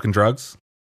 Probably smoking drugs.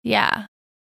 Yeah.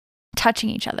 Touching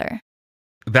each other.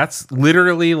 That's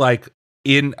literally like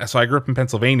so I grew up in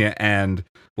Pennsylvania, and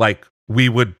like we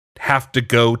would have to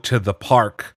go to the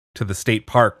park, to the state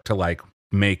park, to like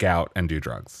make out and do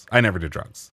drugs. I never did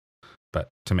drugs, but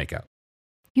to make out.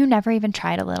 You never even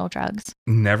tried a little drugs.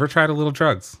 Never tried a little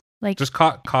drugs. Like Just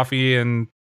caught coffee and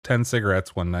 10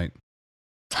 cigarettes one night.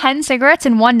 10 cigarettes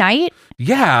in one night?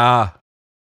 Yeah.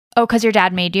 Oh, because your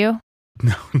dad made you?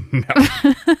 No.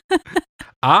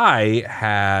 I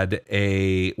had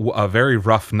a very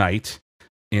rough night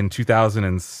in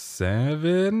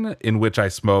 2007 in which I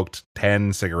smoked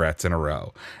 10 cigarettes in a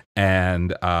row.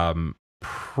 And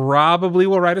probably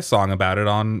will write a song about it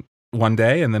on one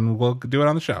day, and then we'll do it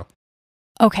on the show.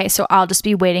 Okay, so I'll just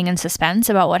be waiting in suspense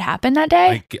about what happened that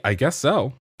day? I guess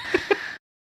so.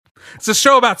 It's a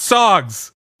show about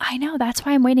songs. I know, that's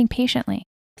why I'm waiting patiently.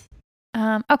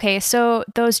 Okay, so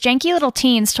those janky little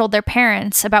teens told their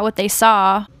parents about what they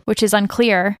saw, which is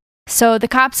unclear. So the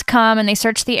cops come and they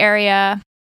search the area.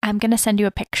 I'm going to send you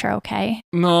a picture, okay?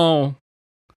 No.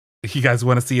 You guys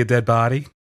want to see a dead body?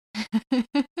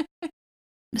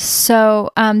 So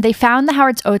they found the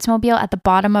Howard's Oldsmobile at the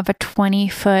bottom of a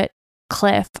 20-foot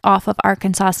cliff off of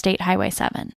Arkansas State Highway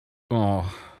 7.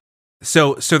 Oh.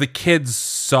 So the kids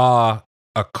saw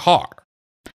a car.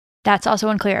 That's also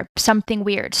unclear. Something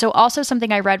weird. So also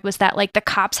something I read was that like the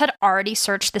cops had already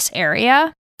searched this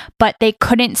area, but they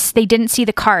didn't see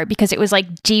the car because it was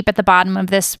like deep at the bottom of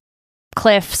this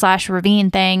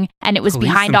cliff/ravine thing, and it was Police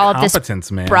behind and all of this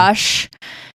competence, man. brush.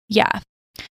 Yeah.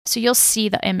 So you'll see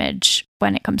the image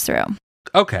when it comes through.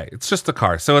 Okay, it's just a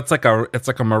car. So it's like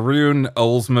a maroon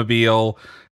Oldsmobile,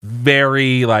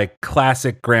 very like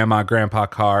classic grandpa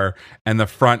car, and the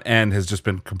front end has just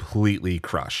been completely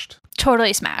crushed.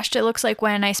 Totally smashed. It looks like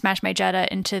when I smashed my Jetta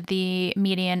into the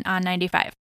median on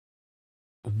 95.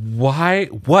 Why?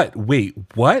 What? Wait,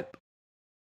 what?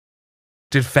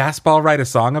 Did Fastball write a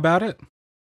song about it?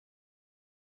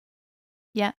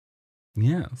 Yeah.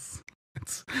 Yes.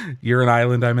 You're an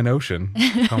island, I'm an ocean.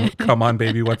 Come on,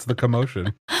 baby, what's the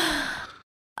commotion?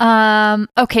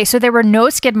 Okay, so there were no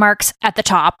skid marks at the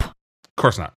top, Of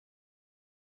course not.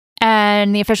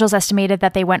 and the officials estimated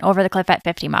that they went over the cliff at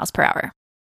 50 miles per hour.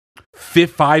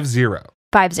 50.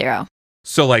 50.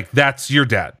 So like you're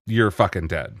dead. You're fucking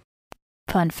dead.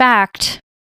 Fun fact,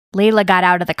 Layla got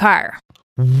out of the car.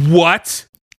 What?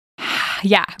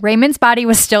 Yeah, Raymond's body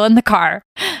was still in the car,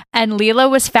 And Leela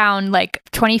was found like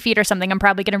 20 feet or something. I'm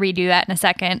probably going to redo that in a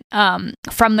second.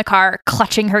 From the car,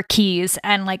 clutching her keys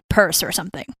and like purse or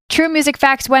something. True Music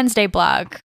Facts Wednesday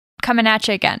blog. Coming at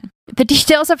you again. The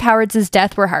details of Howard's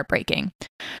death were heartbreaking.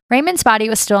 Raymond's body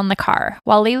was still in the car,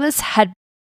 while Leela's head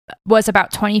was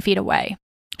about 20 feet away.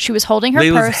 She was holding her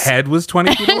Layla's purse. head was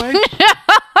 20 feet away?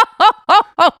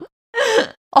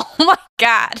 Oh my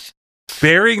God.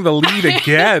 Bearing the lead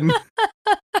again.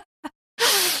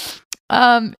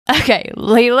 Okay.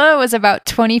 Layla was about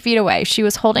 20 feet away. She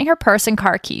was holding her purse and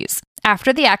car keys.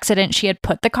 After the accident, she had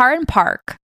put the car in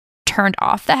park, turned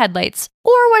off the headlights,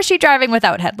 or was she driving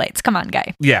without headlights? Come on,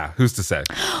 guy. Yeah, who's to say?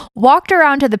 Walked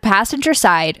around to the passenger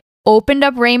side, opened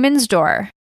up Raymond's door,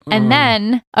 and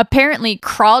then apparently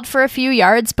crawled for a few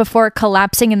yards before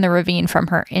collapsing in the ravine from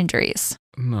her injuries.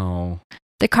 No.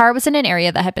 The car was in an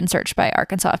area that had been searched by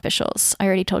Arkansas officials. I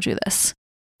already told you this.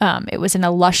 It was in a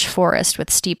lush forest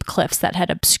with steep cliffs that had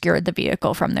obscured the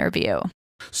vehicle from their view.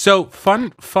 So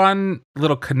fun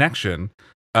little connection.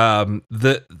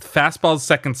 The Fastball's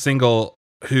second single,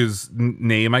 whose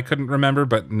name I couldn't remember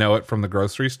but know it from the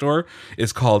grocery store,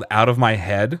 is called "Out of My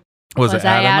Head." Was it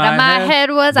I out of my head?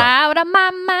 Was Right. I out of my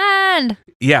mind?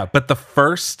 Yeah, but the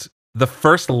first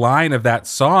line of that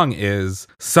song is,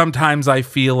 "Sometimes I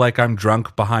feel like I'm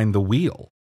drunk behind the wheel."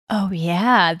 Oh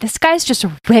yeah, this guy's just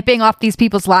ripping off these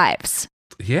people's lives.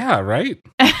 Yeah, right?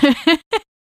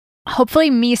 Hopefully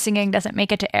me singing doesn't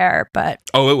make it to air, but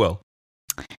Oh, it will.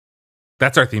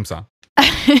 That's our theme song.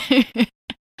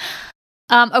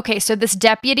 okay, so this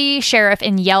deputy sheriff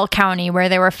in Yell County, where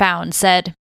they were found,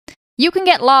 said, "You can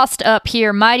get lost up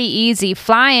here mighty easy.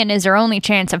 Flying is our only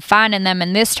chance of finding them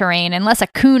in this terrain, unless a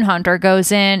coon hunter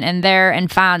goes in and there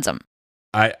and finds them."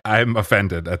 I'm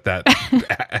offended at that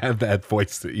at that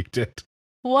voice that you did.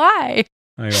 Why?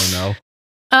 I don't know.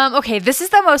 Okay, this is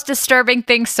the most disturbing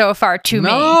thing so far to me.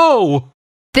 No.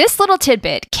 This little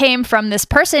tidbit came from this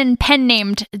person pen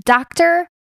named Dr.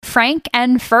 Frank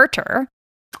N. Furter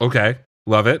Okay.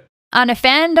 Love it. on a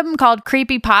fandom called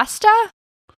Creepypasta.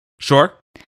 Sure.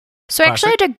 So I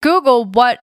actually had to Google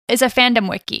what is a fandom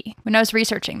wiki when I was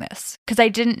researching this because I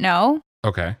didn't know.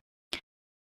 Okay.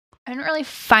 I didn't really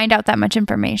find out that much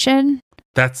information.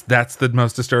 That's the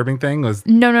most disturbing thing was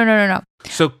No.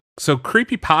 so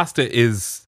creepypasta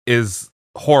is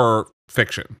horror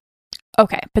fiction.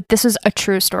 Okay, but this is a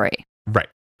true story. Right.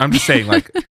 I'm just saying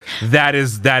like that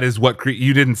is what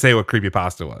you didn't say what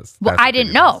creepypasta was. Well, That's I what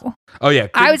didn't creepypasta- know. Oh yeah.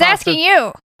 I was creepypasta- asking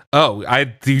you. Oh,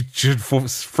 you should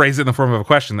phrase it in the form of a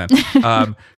question then.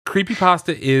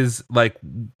 Creepypasta is like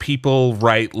people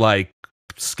write like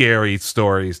scary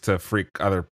stories to freak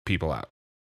other people out.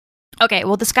 Okay,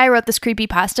 well, this guy wrote this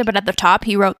creepypasta, but at the top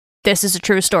he wrote, "This is a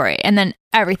true story." And then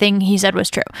everything he said was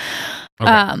true.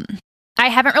 Okay. I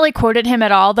haven't really quoted him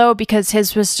at all, though, because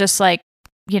his was just like,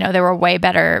 there were way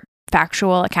better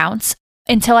factual accounts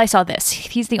until I saw this.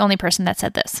 He's the only person that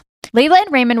said this. Layla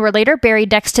and Raymond were later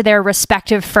buried next to their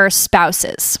respective first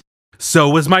spouses. So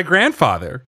was my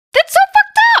grandfather. That's so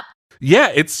fucked up! Yeah,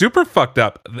 it's super fucked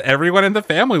up. Everyone in the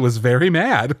family was very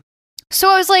mad. So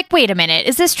I was like, wait a minute,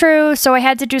 is this true? So I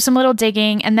had to do some little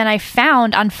digging, and then I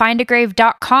found on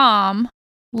findagrave.com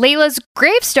Layla's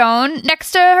gravestone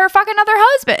next to her fucking other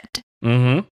husband.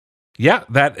 Mm-hmm. Yeah,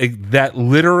 that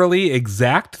literally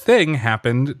exact thing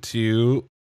happened to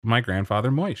my grandfather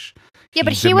Moish. Yeah,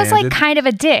 but he was like demanded- kind of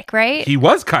a dick, right? He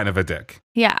was kind of a dick.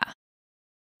 Yeah.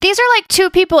 These are like two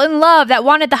people in love that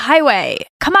wanted the highway.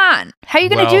 Come on. How are you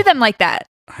going to Well- do them like that?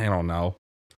 I don't know.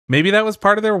 Maybe that was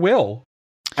part of their will.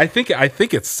 I think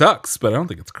it sucks, but I don't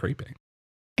think it's creepy.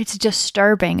 It's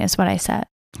disturbing, is what I said.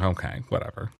 Okay,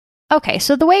 whatever. Okay,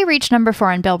 so The Way reached number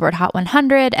 4 on Billboard Hot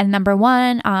 100 and number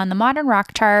 1 on the Modern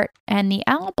Rock chart, and the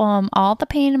album All the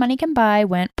Pain Money Can Buy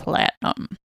went platinum.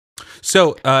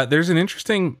 So there's an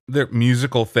interesting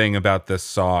musical thing about this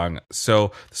song.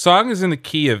 So the song is in the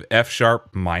key of F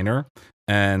sharp minor,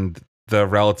 and the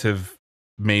relative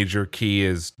major key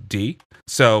is D.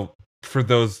 So for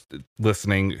those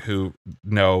listening who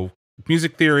know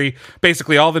music theory,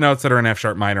 basically all the notes that are in F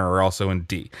sharp minor are also in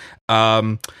D.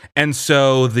 And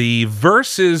so the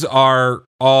verses are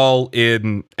all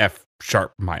in F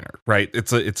sharp minor, right?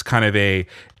 It's kind of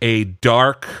a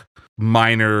dark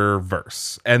minor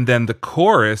verse. And then the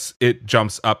chorus, it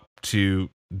jumps up to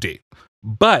D.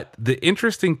 But the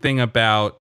interesting thing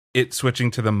about it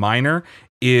switching to the minor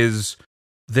is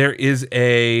there is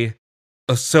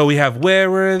so we have "Where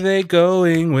were they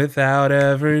going without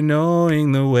ever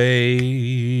knowing the way?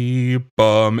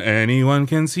 Anyone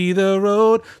can see the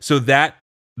road." So that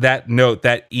note,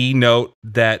 that E note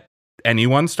that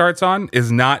anyone starts on,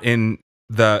 is not in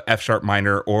the F sharp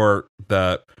minor or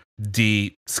the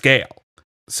D scale.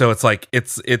 So it's like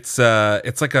it's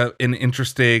like an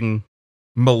interesting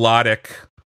melodic.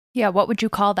 Yeah, what would you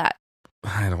call that?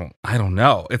 I don't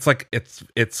know. It's like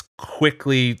it's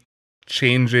quickly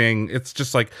changing. It's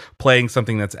just like playing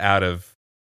something that's out of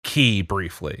key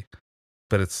briefly,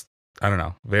 but it's, I don't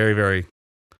know, very, very,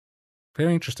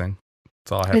 very interesting.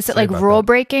 That's all I have. Is to it say like about rule that.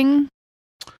 breaking?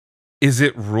 Is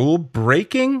it rule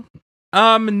breaking?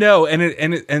 No,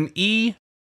 and E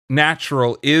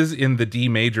natural is in the D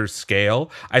major scale.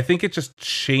 I think it just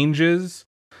changes.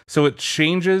 So it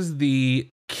changes the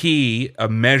key a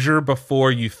measure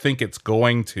before you think it's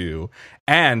going to,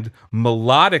 and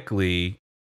melodically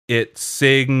it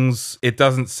sings. It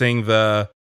doesn't sing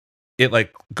it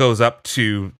like goes up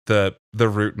to the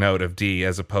root note of D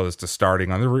as opposed to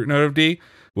starting on the root note of D,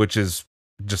 which is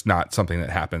just not something that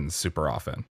happens super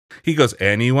often. He goes,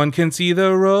 anyone can see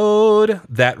the road.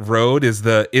 That road is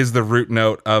the root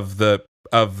note of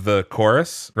the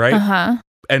chorus, right? Uh-huh.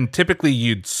 And typically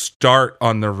you'd start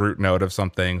on the root note of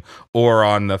something, or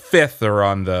on the fifth, or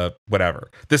on the whatever.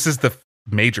 This is the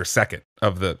major second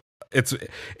of the. It's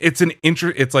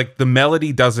like the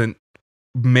melody doesn't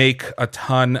make a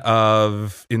ton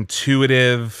of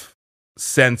intuitive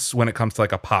sense when it comes to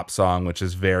like a pop song, which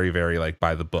is very, very like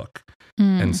by the book.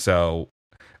 And so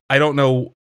I don't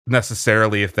know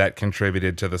necessarily if that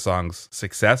contributed to the song's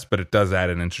success, but it does add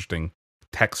an interesting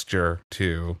texture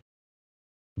to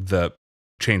the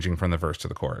changing from the verse to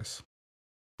the chorus.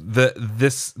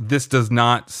 This does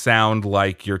not sound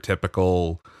like your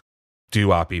typical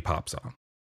doo-woppy pop song.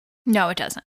 No, it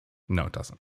doesn't. No, it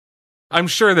doesn't. I'm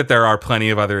sure that there are plenty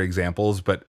of other examples,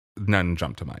 but none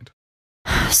jump to mind.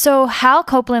 So Hal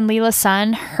Copeland, Leela's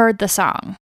son, heard the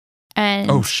song.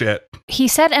 And Oh, shit. he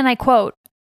said, and I quote,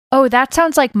 "Oh, that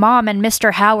sounds like Mom and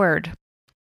Mr. Howard."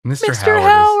 Mr. Mr.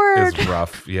 Howard is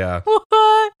rough, yeah.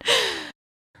 What?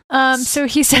 So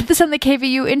he said this on the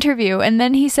KVU interview, and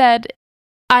then he said,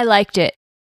 "I liked it."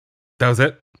 That was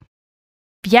it?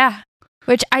 Yeah.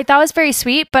 Which I thought was very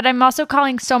sweet, but I'm also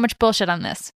calling so much bullshit on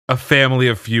this. A family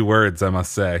of few words, I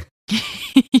must say.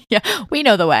 Yeah, we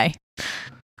know the way.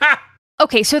 Ha!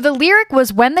 Okay, so the lyric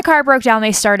was, when the car broke down,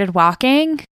 they started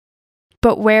walking.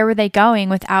 But where were they going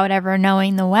without ever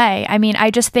knowing the way? I mean, I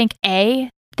just think A,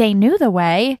 they knew the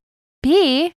way.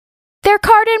 B, their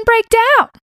car didn't break down.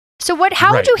 So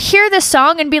how would Right. you hear this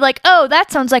song and be like, oh,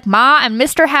 that sounds like Ma and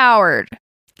Mr. Howard?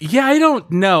 Yeah, I don't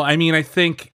know. I mean, I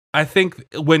think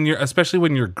when especially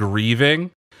when you're grieving,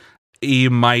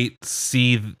 you might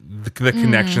see the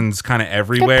connections kind of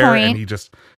everywhere, point. and he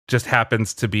just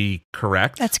happens to be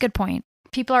correct. That's a good point.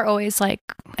 People are always like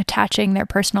attaching their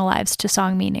personal lives to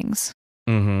song meanings.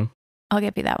 Mm-hmm. I'll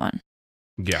give you that one.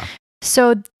 Yeah.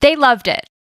 So they loved it.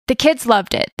 The kids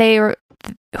loved it. The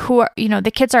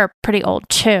kids are pretty old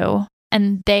too,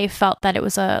 and they felt that it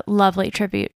was a lovely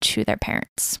tribute to their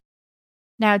parents.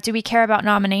 Now, do we care about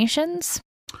nominations?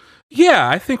 Yeah,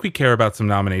 I think we care about some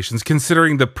nominations,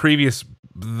 considering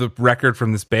the record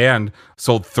from this band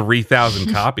sold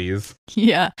 3,000 copies.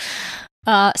 Yeah.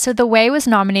 So The Way was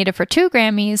nominated for 2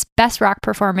 Grammys, Best Rock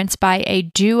Performance by a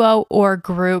Duo or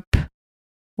Group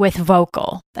with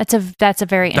Vocal. That's a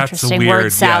very interesting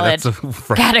word salad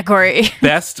category.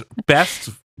 Best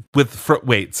with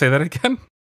wait, say that again.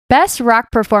 Best Rock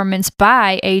Performance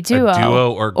by a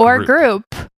duo or group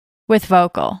with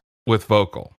vocal. With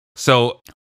vocal. So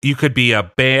you could be a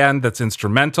band that's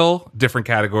instrumental, different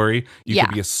category. You Yeah.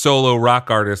 could be a solo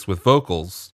rock artist with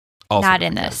vocals. Also Not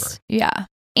in different this. category. Yeah.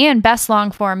 And Best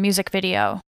Long Form Music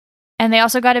Video. And they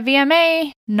also got a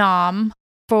VMA nom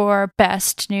for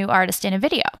Best New Artist in a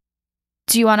Video.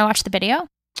 Do you want to watch the video?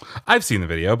 I've seen the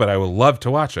video, but I would love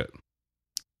to watch it.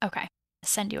 Okay. I'll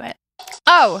send you it.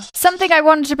 Oh, something I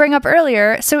wanted to bring up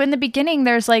earlier. So in the beginning,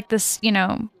 there's like this,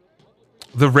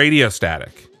 The radio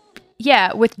static.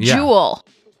 with Yeah. Jewel.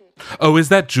 Oh, is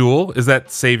that Jewel? Is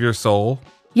that Save Your Soul?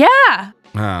 Yeah.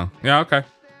 Oh, yeah, okay.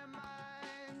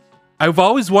 I've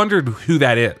always wondered who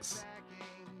that is.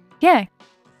 Yeah.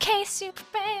 Case you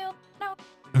fail. No.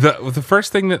 The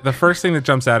first thing that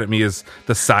jumps out at me is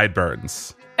the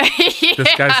sideburns.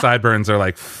 This guy's sideburns are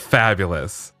like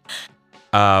fabulous.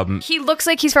 He looks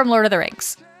like he's from Lord of the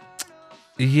Rings.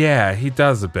 Yeah, he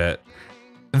does a bit.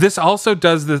 This also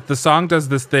does the song does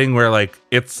this thing where like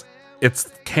it's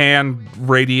canned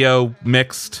radio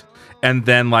mixed, and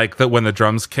then like when the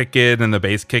drums kick in and the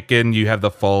bass kick in, you have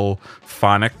the full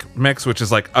phonic mix, which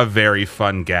is like a very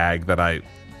fun gag that I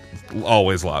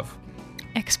always love.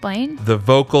 Explain. The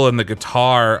vocal and the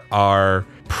guitar are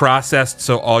processed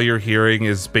so all you're hearing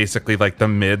is basically like the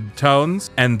mid tones,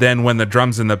 and then when the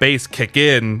drums and the bass kick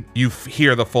in, you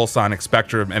hear the full sonic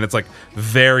spectrum, and it's like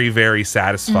very, very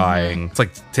satisfying. It's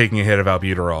like taking a hit of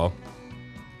albuterol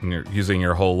and you're using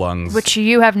your whole lungs. Which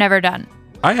you have never done.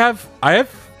 I've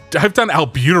done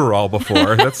albuterol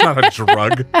before. That's not a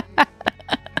drug.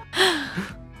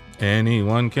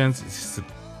 Anyone can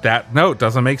that note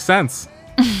doesn't make sense.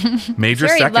 Major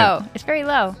Very second. low. It's very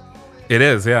low. It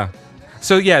is, yeah.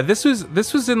 So yeah, this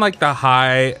was in like the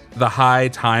high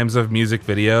times of music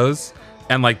videos,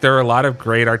 and like there are a lot of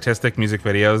great artistic music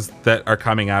videos that are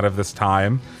coming out of this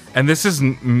time, and this is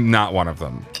not one of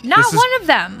them. Not one of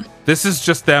them. This is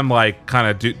just them like kind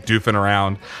of doofing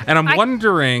around, and I'm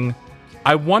wondering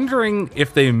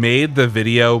if they made the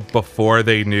video before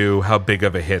they knew how big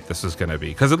of a hit this was going to be,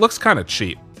 because it looks kind of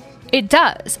cheap. It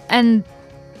does, and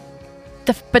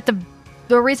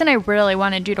the reason I really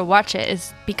wanted you to watch it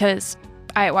is because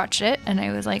I watched it and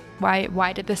I was like,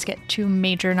 why did this get 2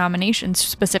 major nominations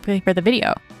specifically for the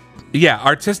video? Yeah,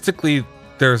 artistically,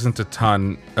 there isn't a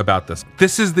ton about this.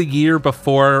 This is the year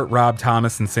before Rob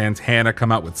Thomas and Santana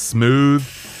come out with Smooth.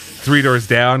 3 Doors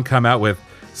Down come out with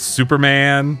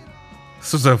Superman.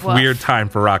 This was a weird time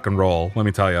for rock and roll, let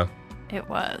me tell you. It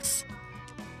was.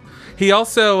 He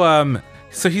also,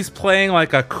 so he's playing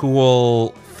like a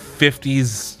cool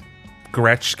 50s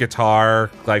Gretsch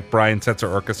guitar, like Brian Setzer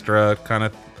Orchestra kind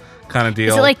of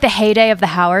deal. Is it like the heyday of the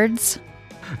Howards?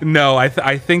 No, I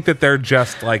think that they're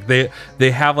just like they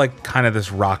have like kind of this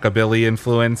rockabilly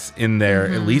influence in their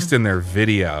at least in their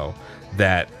video,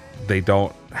 that they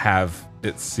don't have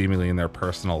it seemingly in their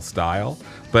personal style.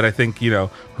 But I think, you know,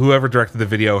 whoever directed the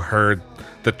video heard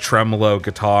the tremolo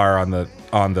guitar on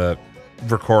the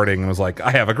recording and was like,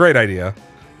 I have a great idea.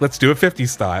 Let's do a 50s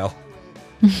style.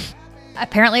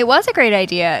 Apparently it was a great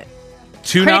idea.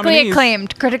 2 Critically nominees.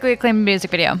 critically acclaimed music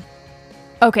video.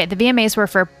 Okay, the VMAs were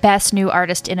for Best New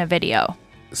Artist in a Video.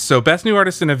 So Best New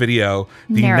Artist in a Video,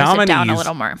 the Narrows nominees it down a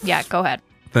little more. Yeah, go ahead.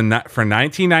 for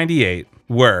 1998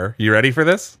 were, you ready for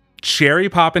this? Cherry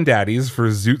Poppin' Daddies for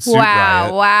Zoot Suit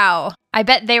Riot. Wow. I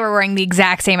bet they were wearing the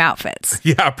exact same outfits.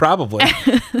 Yeah, probably.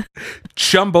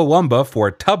 Chumbawamba for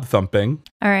Tub Thumping.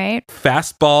 All right.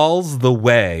 Fastball's The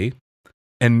Way.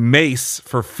 And Mace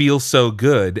for Feel So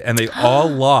Good. And they all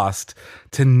lost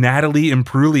to Natalie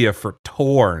Imbruglia for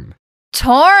Torn.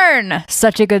 Torn.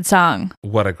 Such a good song.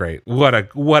 What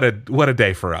a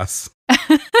day for us.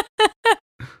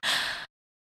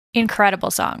 Incredible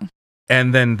song.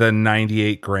 And then the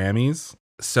 98 Grammys.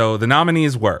 So the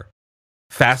nominees were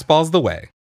Fastball's The Way,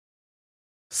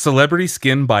 Celebrity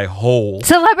Skin by Hole,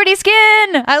 Celebrity Skin.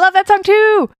 I love that song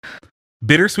too.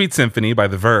 Bittersweet Symphony by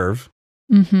The Verve,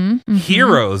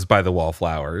 Heroes by The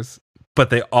Wallflowers, but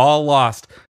they all lost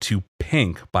to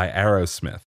Pink by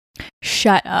Aerosmith.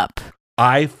 Shut up.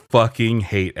 I fucking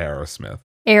hate Aerosmith.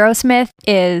 Aerosmith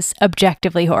is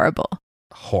objectively horrible.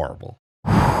 Horrible.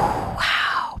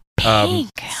 Wow. Pink.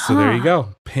 So there you go.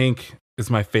 Pink is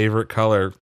my favorite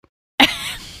color.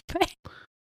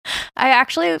 I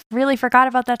actually really forgot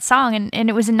about that song, and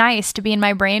it was nice to be in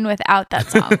my brain without that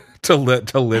song. to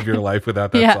live your life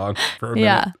without that Yeah. song for a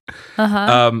Yeah.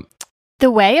 minute.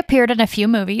 The Way appeared in a few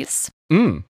movies.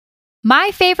 Mm.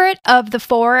 My favorite of the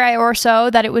 4 or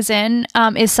so that it was in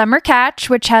is Summer Catch,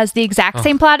 which has the exact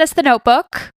same plot as The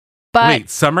Notebook. But Wait,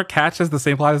 Summer Catch has the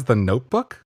same plot as The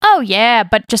Notebook? oh yeah,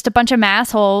 but just a bunch of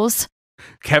massholes.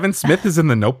 Kevin Smith is in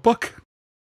The Notebook?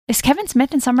 Is Kevin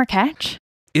Smith in Summer Catch?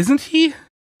 Isn't he?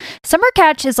 Summer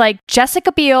Catch is like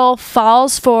Jessica Biel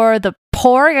falls for the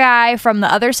poor guy from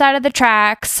the other side of the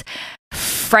tracks,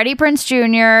 Freddie Prinze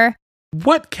Jr.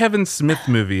 What Kevin Smith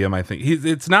movie am I thinking?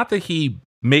 It's not that he's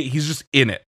just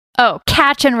in it. Oh,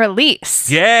 Catch and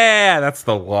Release. Yeah, that's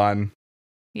the one.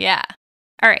 Yeah.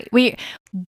 All right.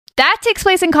 That takes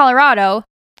place in Colorado.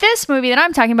 This movie that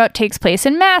I'm talking about takes place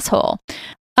in Masshole.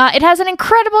 It has an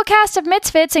incredible cast of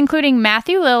misfits, including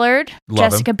Matthew Lillard,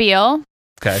 Love Jessica Biel,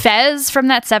 Okay. Fez from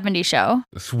that 70s show,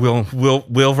 It's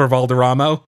Wilver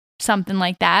Valderrama. something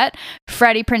like that,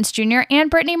 Freddie Prinze Jr., and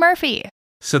Brittany Murphy.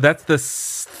 So that's the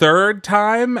 3rd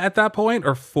time at that point,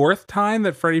 or 4th time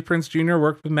that Freddie Prinze Jr.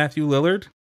 worked with Matthew Lillard?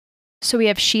 So we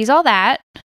have She's All That,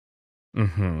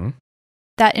 Mm-hmm.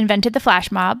 that invented the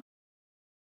flash mob.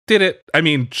 Did it? I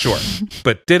mean, sure.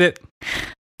 But did it?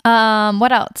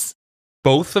 What else?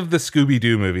 Both of the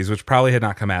Scooby-Doo movies, which probably had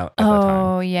not come out at that time.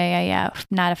 Oh, yeah.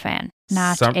 Not a fan.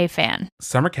 Not a fan.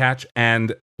 Summer Catch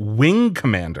and Wing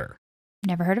Commander.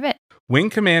 Never heard of it. Wing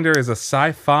Commander is a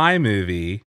sci-fi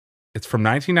movie. It's from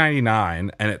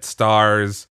 1999, and it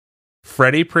stars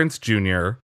Freddie Prinze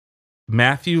Jr.,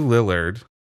 Matthew Lillard,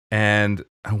 and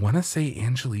I want to say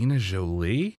Angelina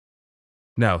Jolie.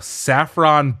 No,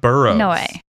 Saffron Burrows. No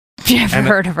way. Never And-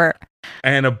 heard of her.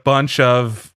 And a bunch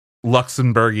of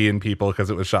Luxembourgian people because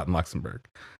it was shot in Luxembourg.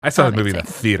 I saw the movie in the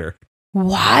Amazing. theater.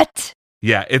 What?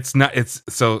 Yeah, it's not. It's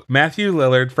so Matthew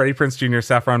Lillard, Freddie Prinze Jr.,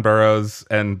 Saffron Burrows,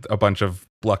 and a bunch of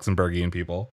Luxembourgian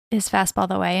people. Is Fastball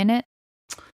the Way in it?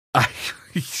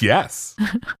 Yes,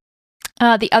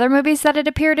 The other movies that it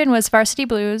appeared in was Varsity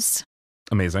Blues,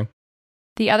 amazing.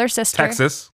 The Other Sister,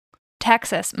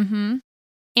 Texas,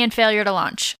 and Failure to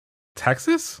Launch.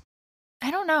 Texas.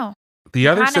 I don't know. The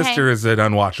Other Kinda Sister is an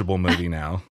unwatchable movie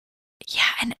now. Yeah,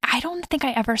 and I don't think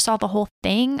I ever saw the whole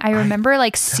thing. I remember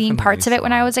like seeing definitely parts of it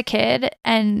when saw I it. was a kid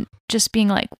and just being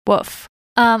like, woof.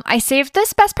 I saved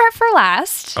this best part for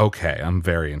last. Okay, I'm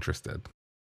very interested.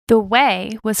 The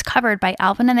Way was covered by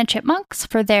Alvin and the Chipmunks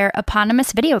for their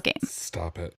eponymous video game.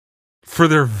 Stop it. For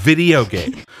their video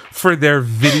game. For their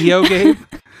video game?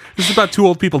 This is about two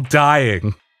old people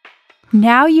dying.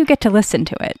 Now you get to listen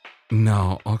to it.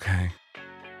 No, okay.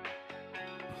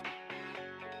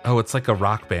 Oh, it's like a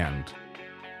rock band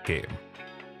game.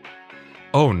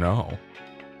 Oh no.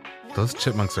 Those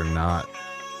chipmunks are not.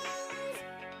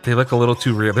 They look a little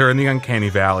too real. They're in the uncanny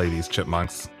valley, these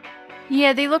chipmunks.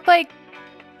 Yeah, they look like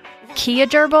Kia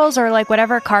gerbils or like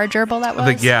whatever car gerbil that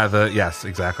was. Yes,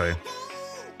 exactly.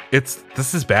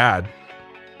 This is bad.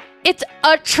 It's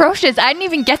atrocious. I didn't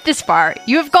even get this far.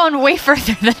 You have gone way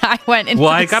further than I went into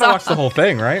Well, I the gotta watch the song. whole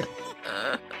thing, right?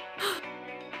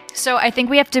 So I think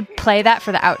we have to play that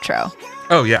for the outro.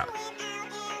 Oh yeah.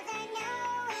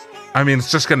 I mean,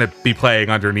 it's just gonna be playing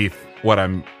underneath what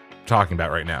I'm talking about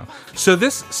right now. So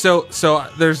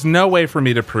there's no way for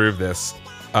me to prove this,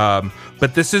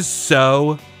 but this is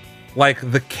so, like,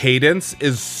 the cadence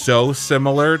is so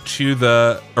similar to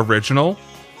the original,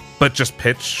 but just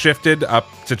pitch shifted up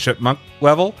to chipmunk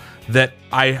level that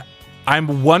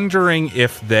I'm wondering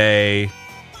if they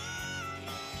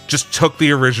just took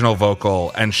the original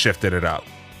vocal and shifted it up.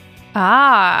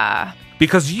 Ah.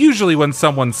 Because usually when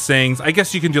someone sings, I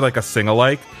guess you can do like a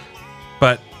sing-alike,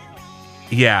 but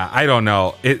yeah, I don't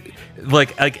know. It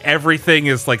like everything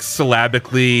is like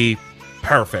syllabically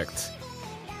perfect.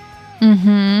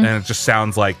 And it just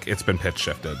sounds like it's been pitch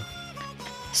shifted.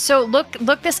 So look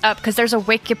this up because there's a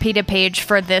Wikipedia page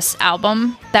for this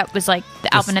album that was like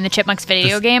the Alvin and the Chipmunks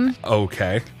video game.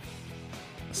 Okay.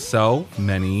 So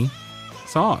many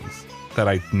songs that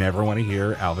I never want to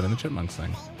hear Alvin and the Chipmunks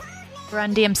sing.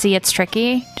 Run DMC, It's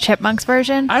Tricky, Chipmunks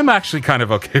version. I'm actually kind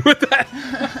of okay with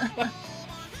that.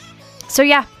 So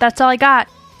yeah, that's all I got.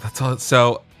 That's all.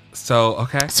 So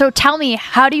okay. So tell me,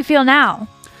 how do you feel now?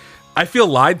 I feel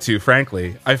lied to,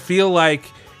 frankly. I feel like,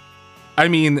 I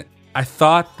mean, I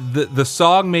thought the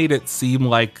song made it seem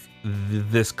like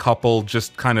this couple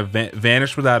just kind of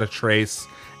vanished without a trace,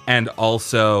 and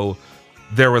also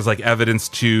there was like evidence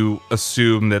to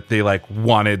assume that they like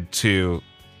wanted to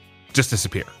just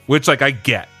disappear, which like I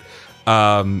get.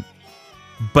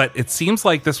 But it seems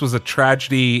like this was a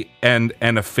tragedy and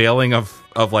a failing of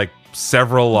like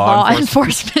several law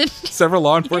enforcement several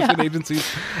law enforcement agencies,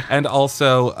 and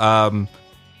also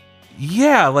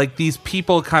like these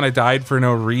people kind of died for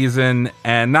no reason.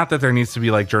 And not that there needs to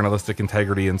be like journalistic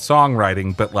integrity in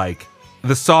songwriting, but like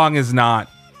the song is not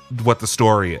what the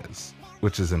story is,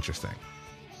 which is interesting.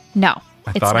 No,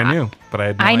 I it's thought I not. knew, but I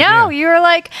had no I know. idea. You were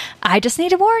like, I just need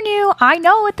to warn you. I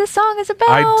know what this song is about.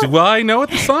 I know what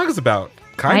the song is about.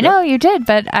 Kind I of. know you did,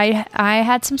 but I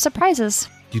had some surprises.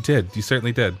 You did. You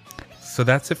certainly did. So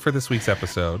that's it for this week's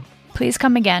episode. Please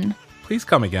come again. Please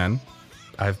come again.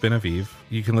 I've been Aviv.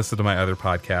 You can listen to my other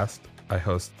podcast. I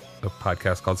host a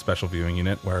podcast called Special Viewing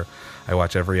Unit, where I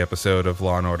watch every episode of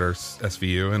Law & Order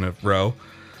SVU in a row.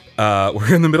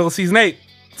 We're in the middle of season 8,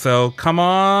 so come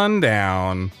on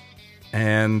down.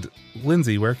 And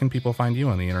Lindsay, where can people find you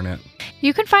on the internet?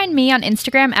 You can find me on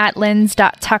Instagram at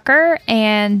linz.tucker,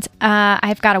 and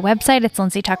I've got a website. It's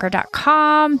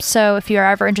lindsaytucker.com. So if you're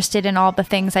ever interested in all the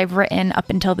things I've written up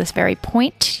until this very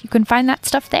point, you can find that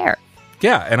stuff there.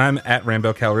 Yeah, and I'm at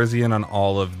Rambo Calrissian on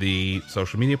all of the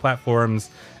social media platforms.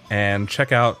 And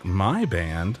check out my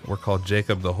band. We're called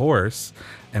Jacob the Horse,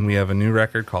 and we have a new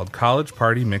record called College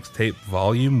Party Mixtape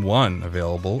Volume 1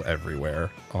 available everywhere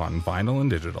on vinyl and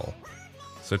digital.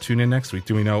 So tune in next week.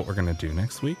 Do we know what we're going to do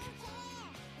next week?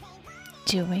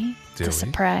 Do we? Do it's a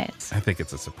we? surprise. I think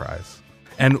it's a surprise.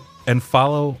 And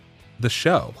follow the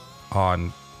show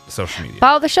on social media.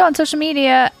 Follow the show on social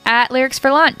media at Lyrics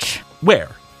for Lunch. Where?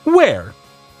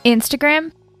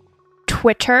 Instagram,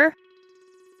 Twitter.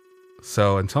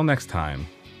 So until next time,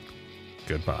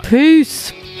 goodbye.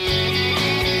 Peace.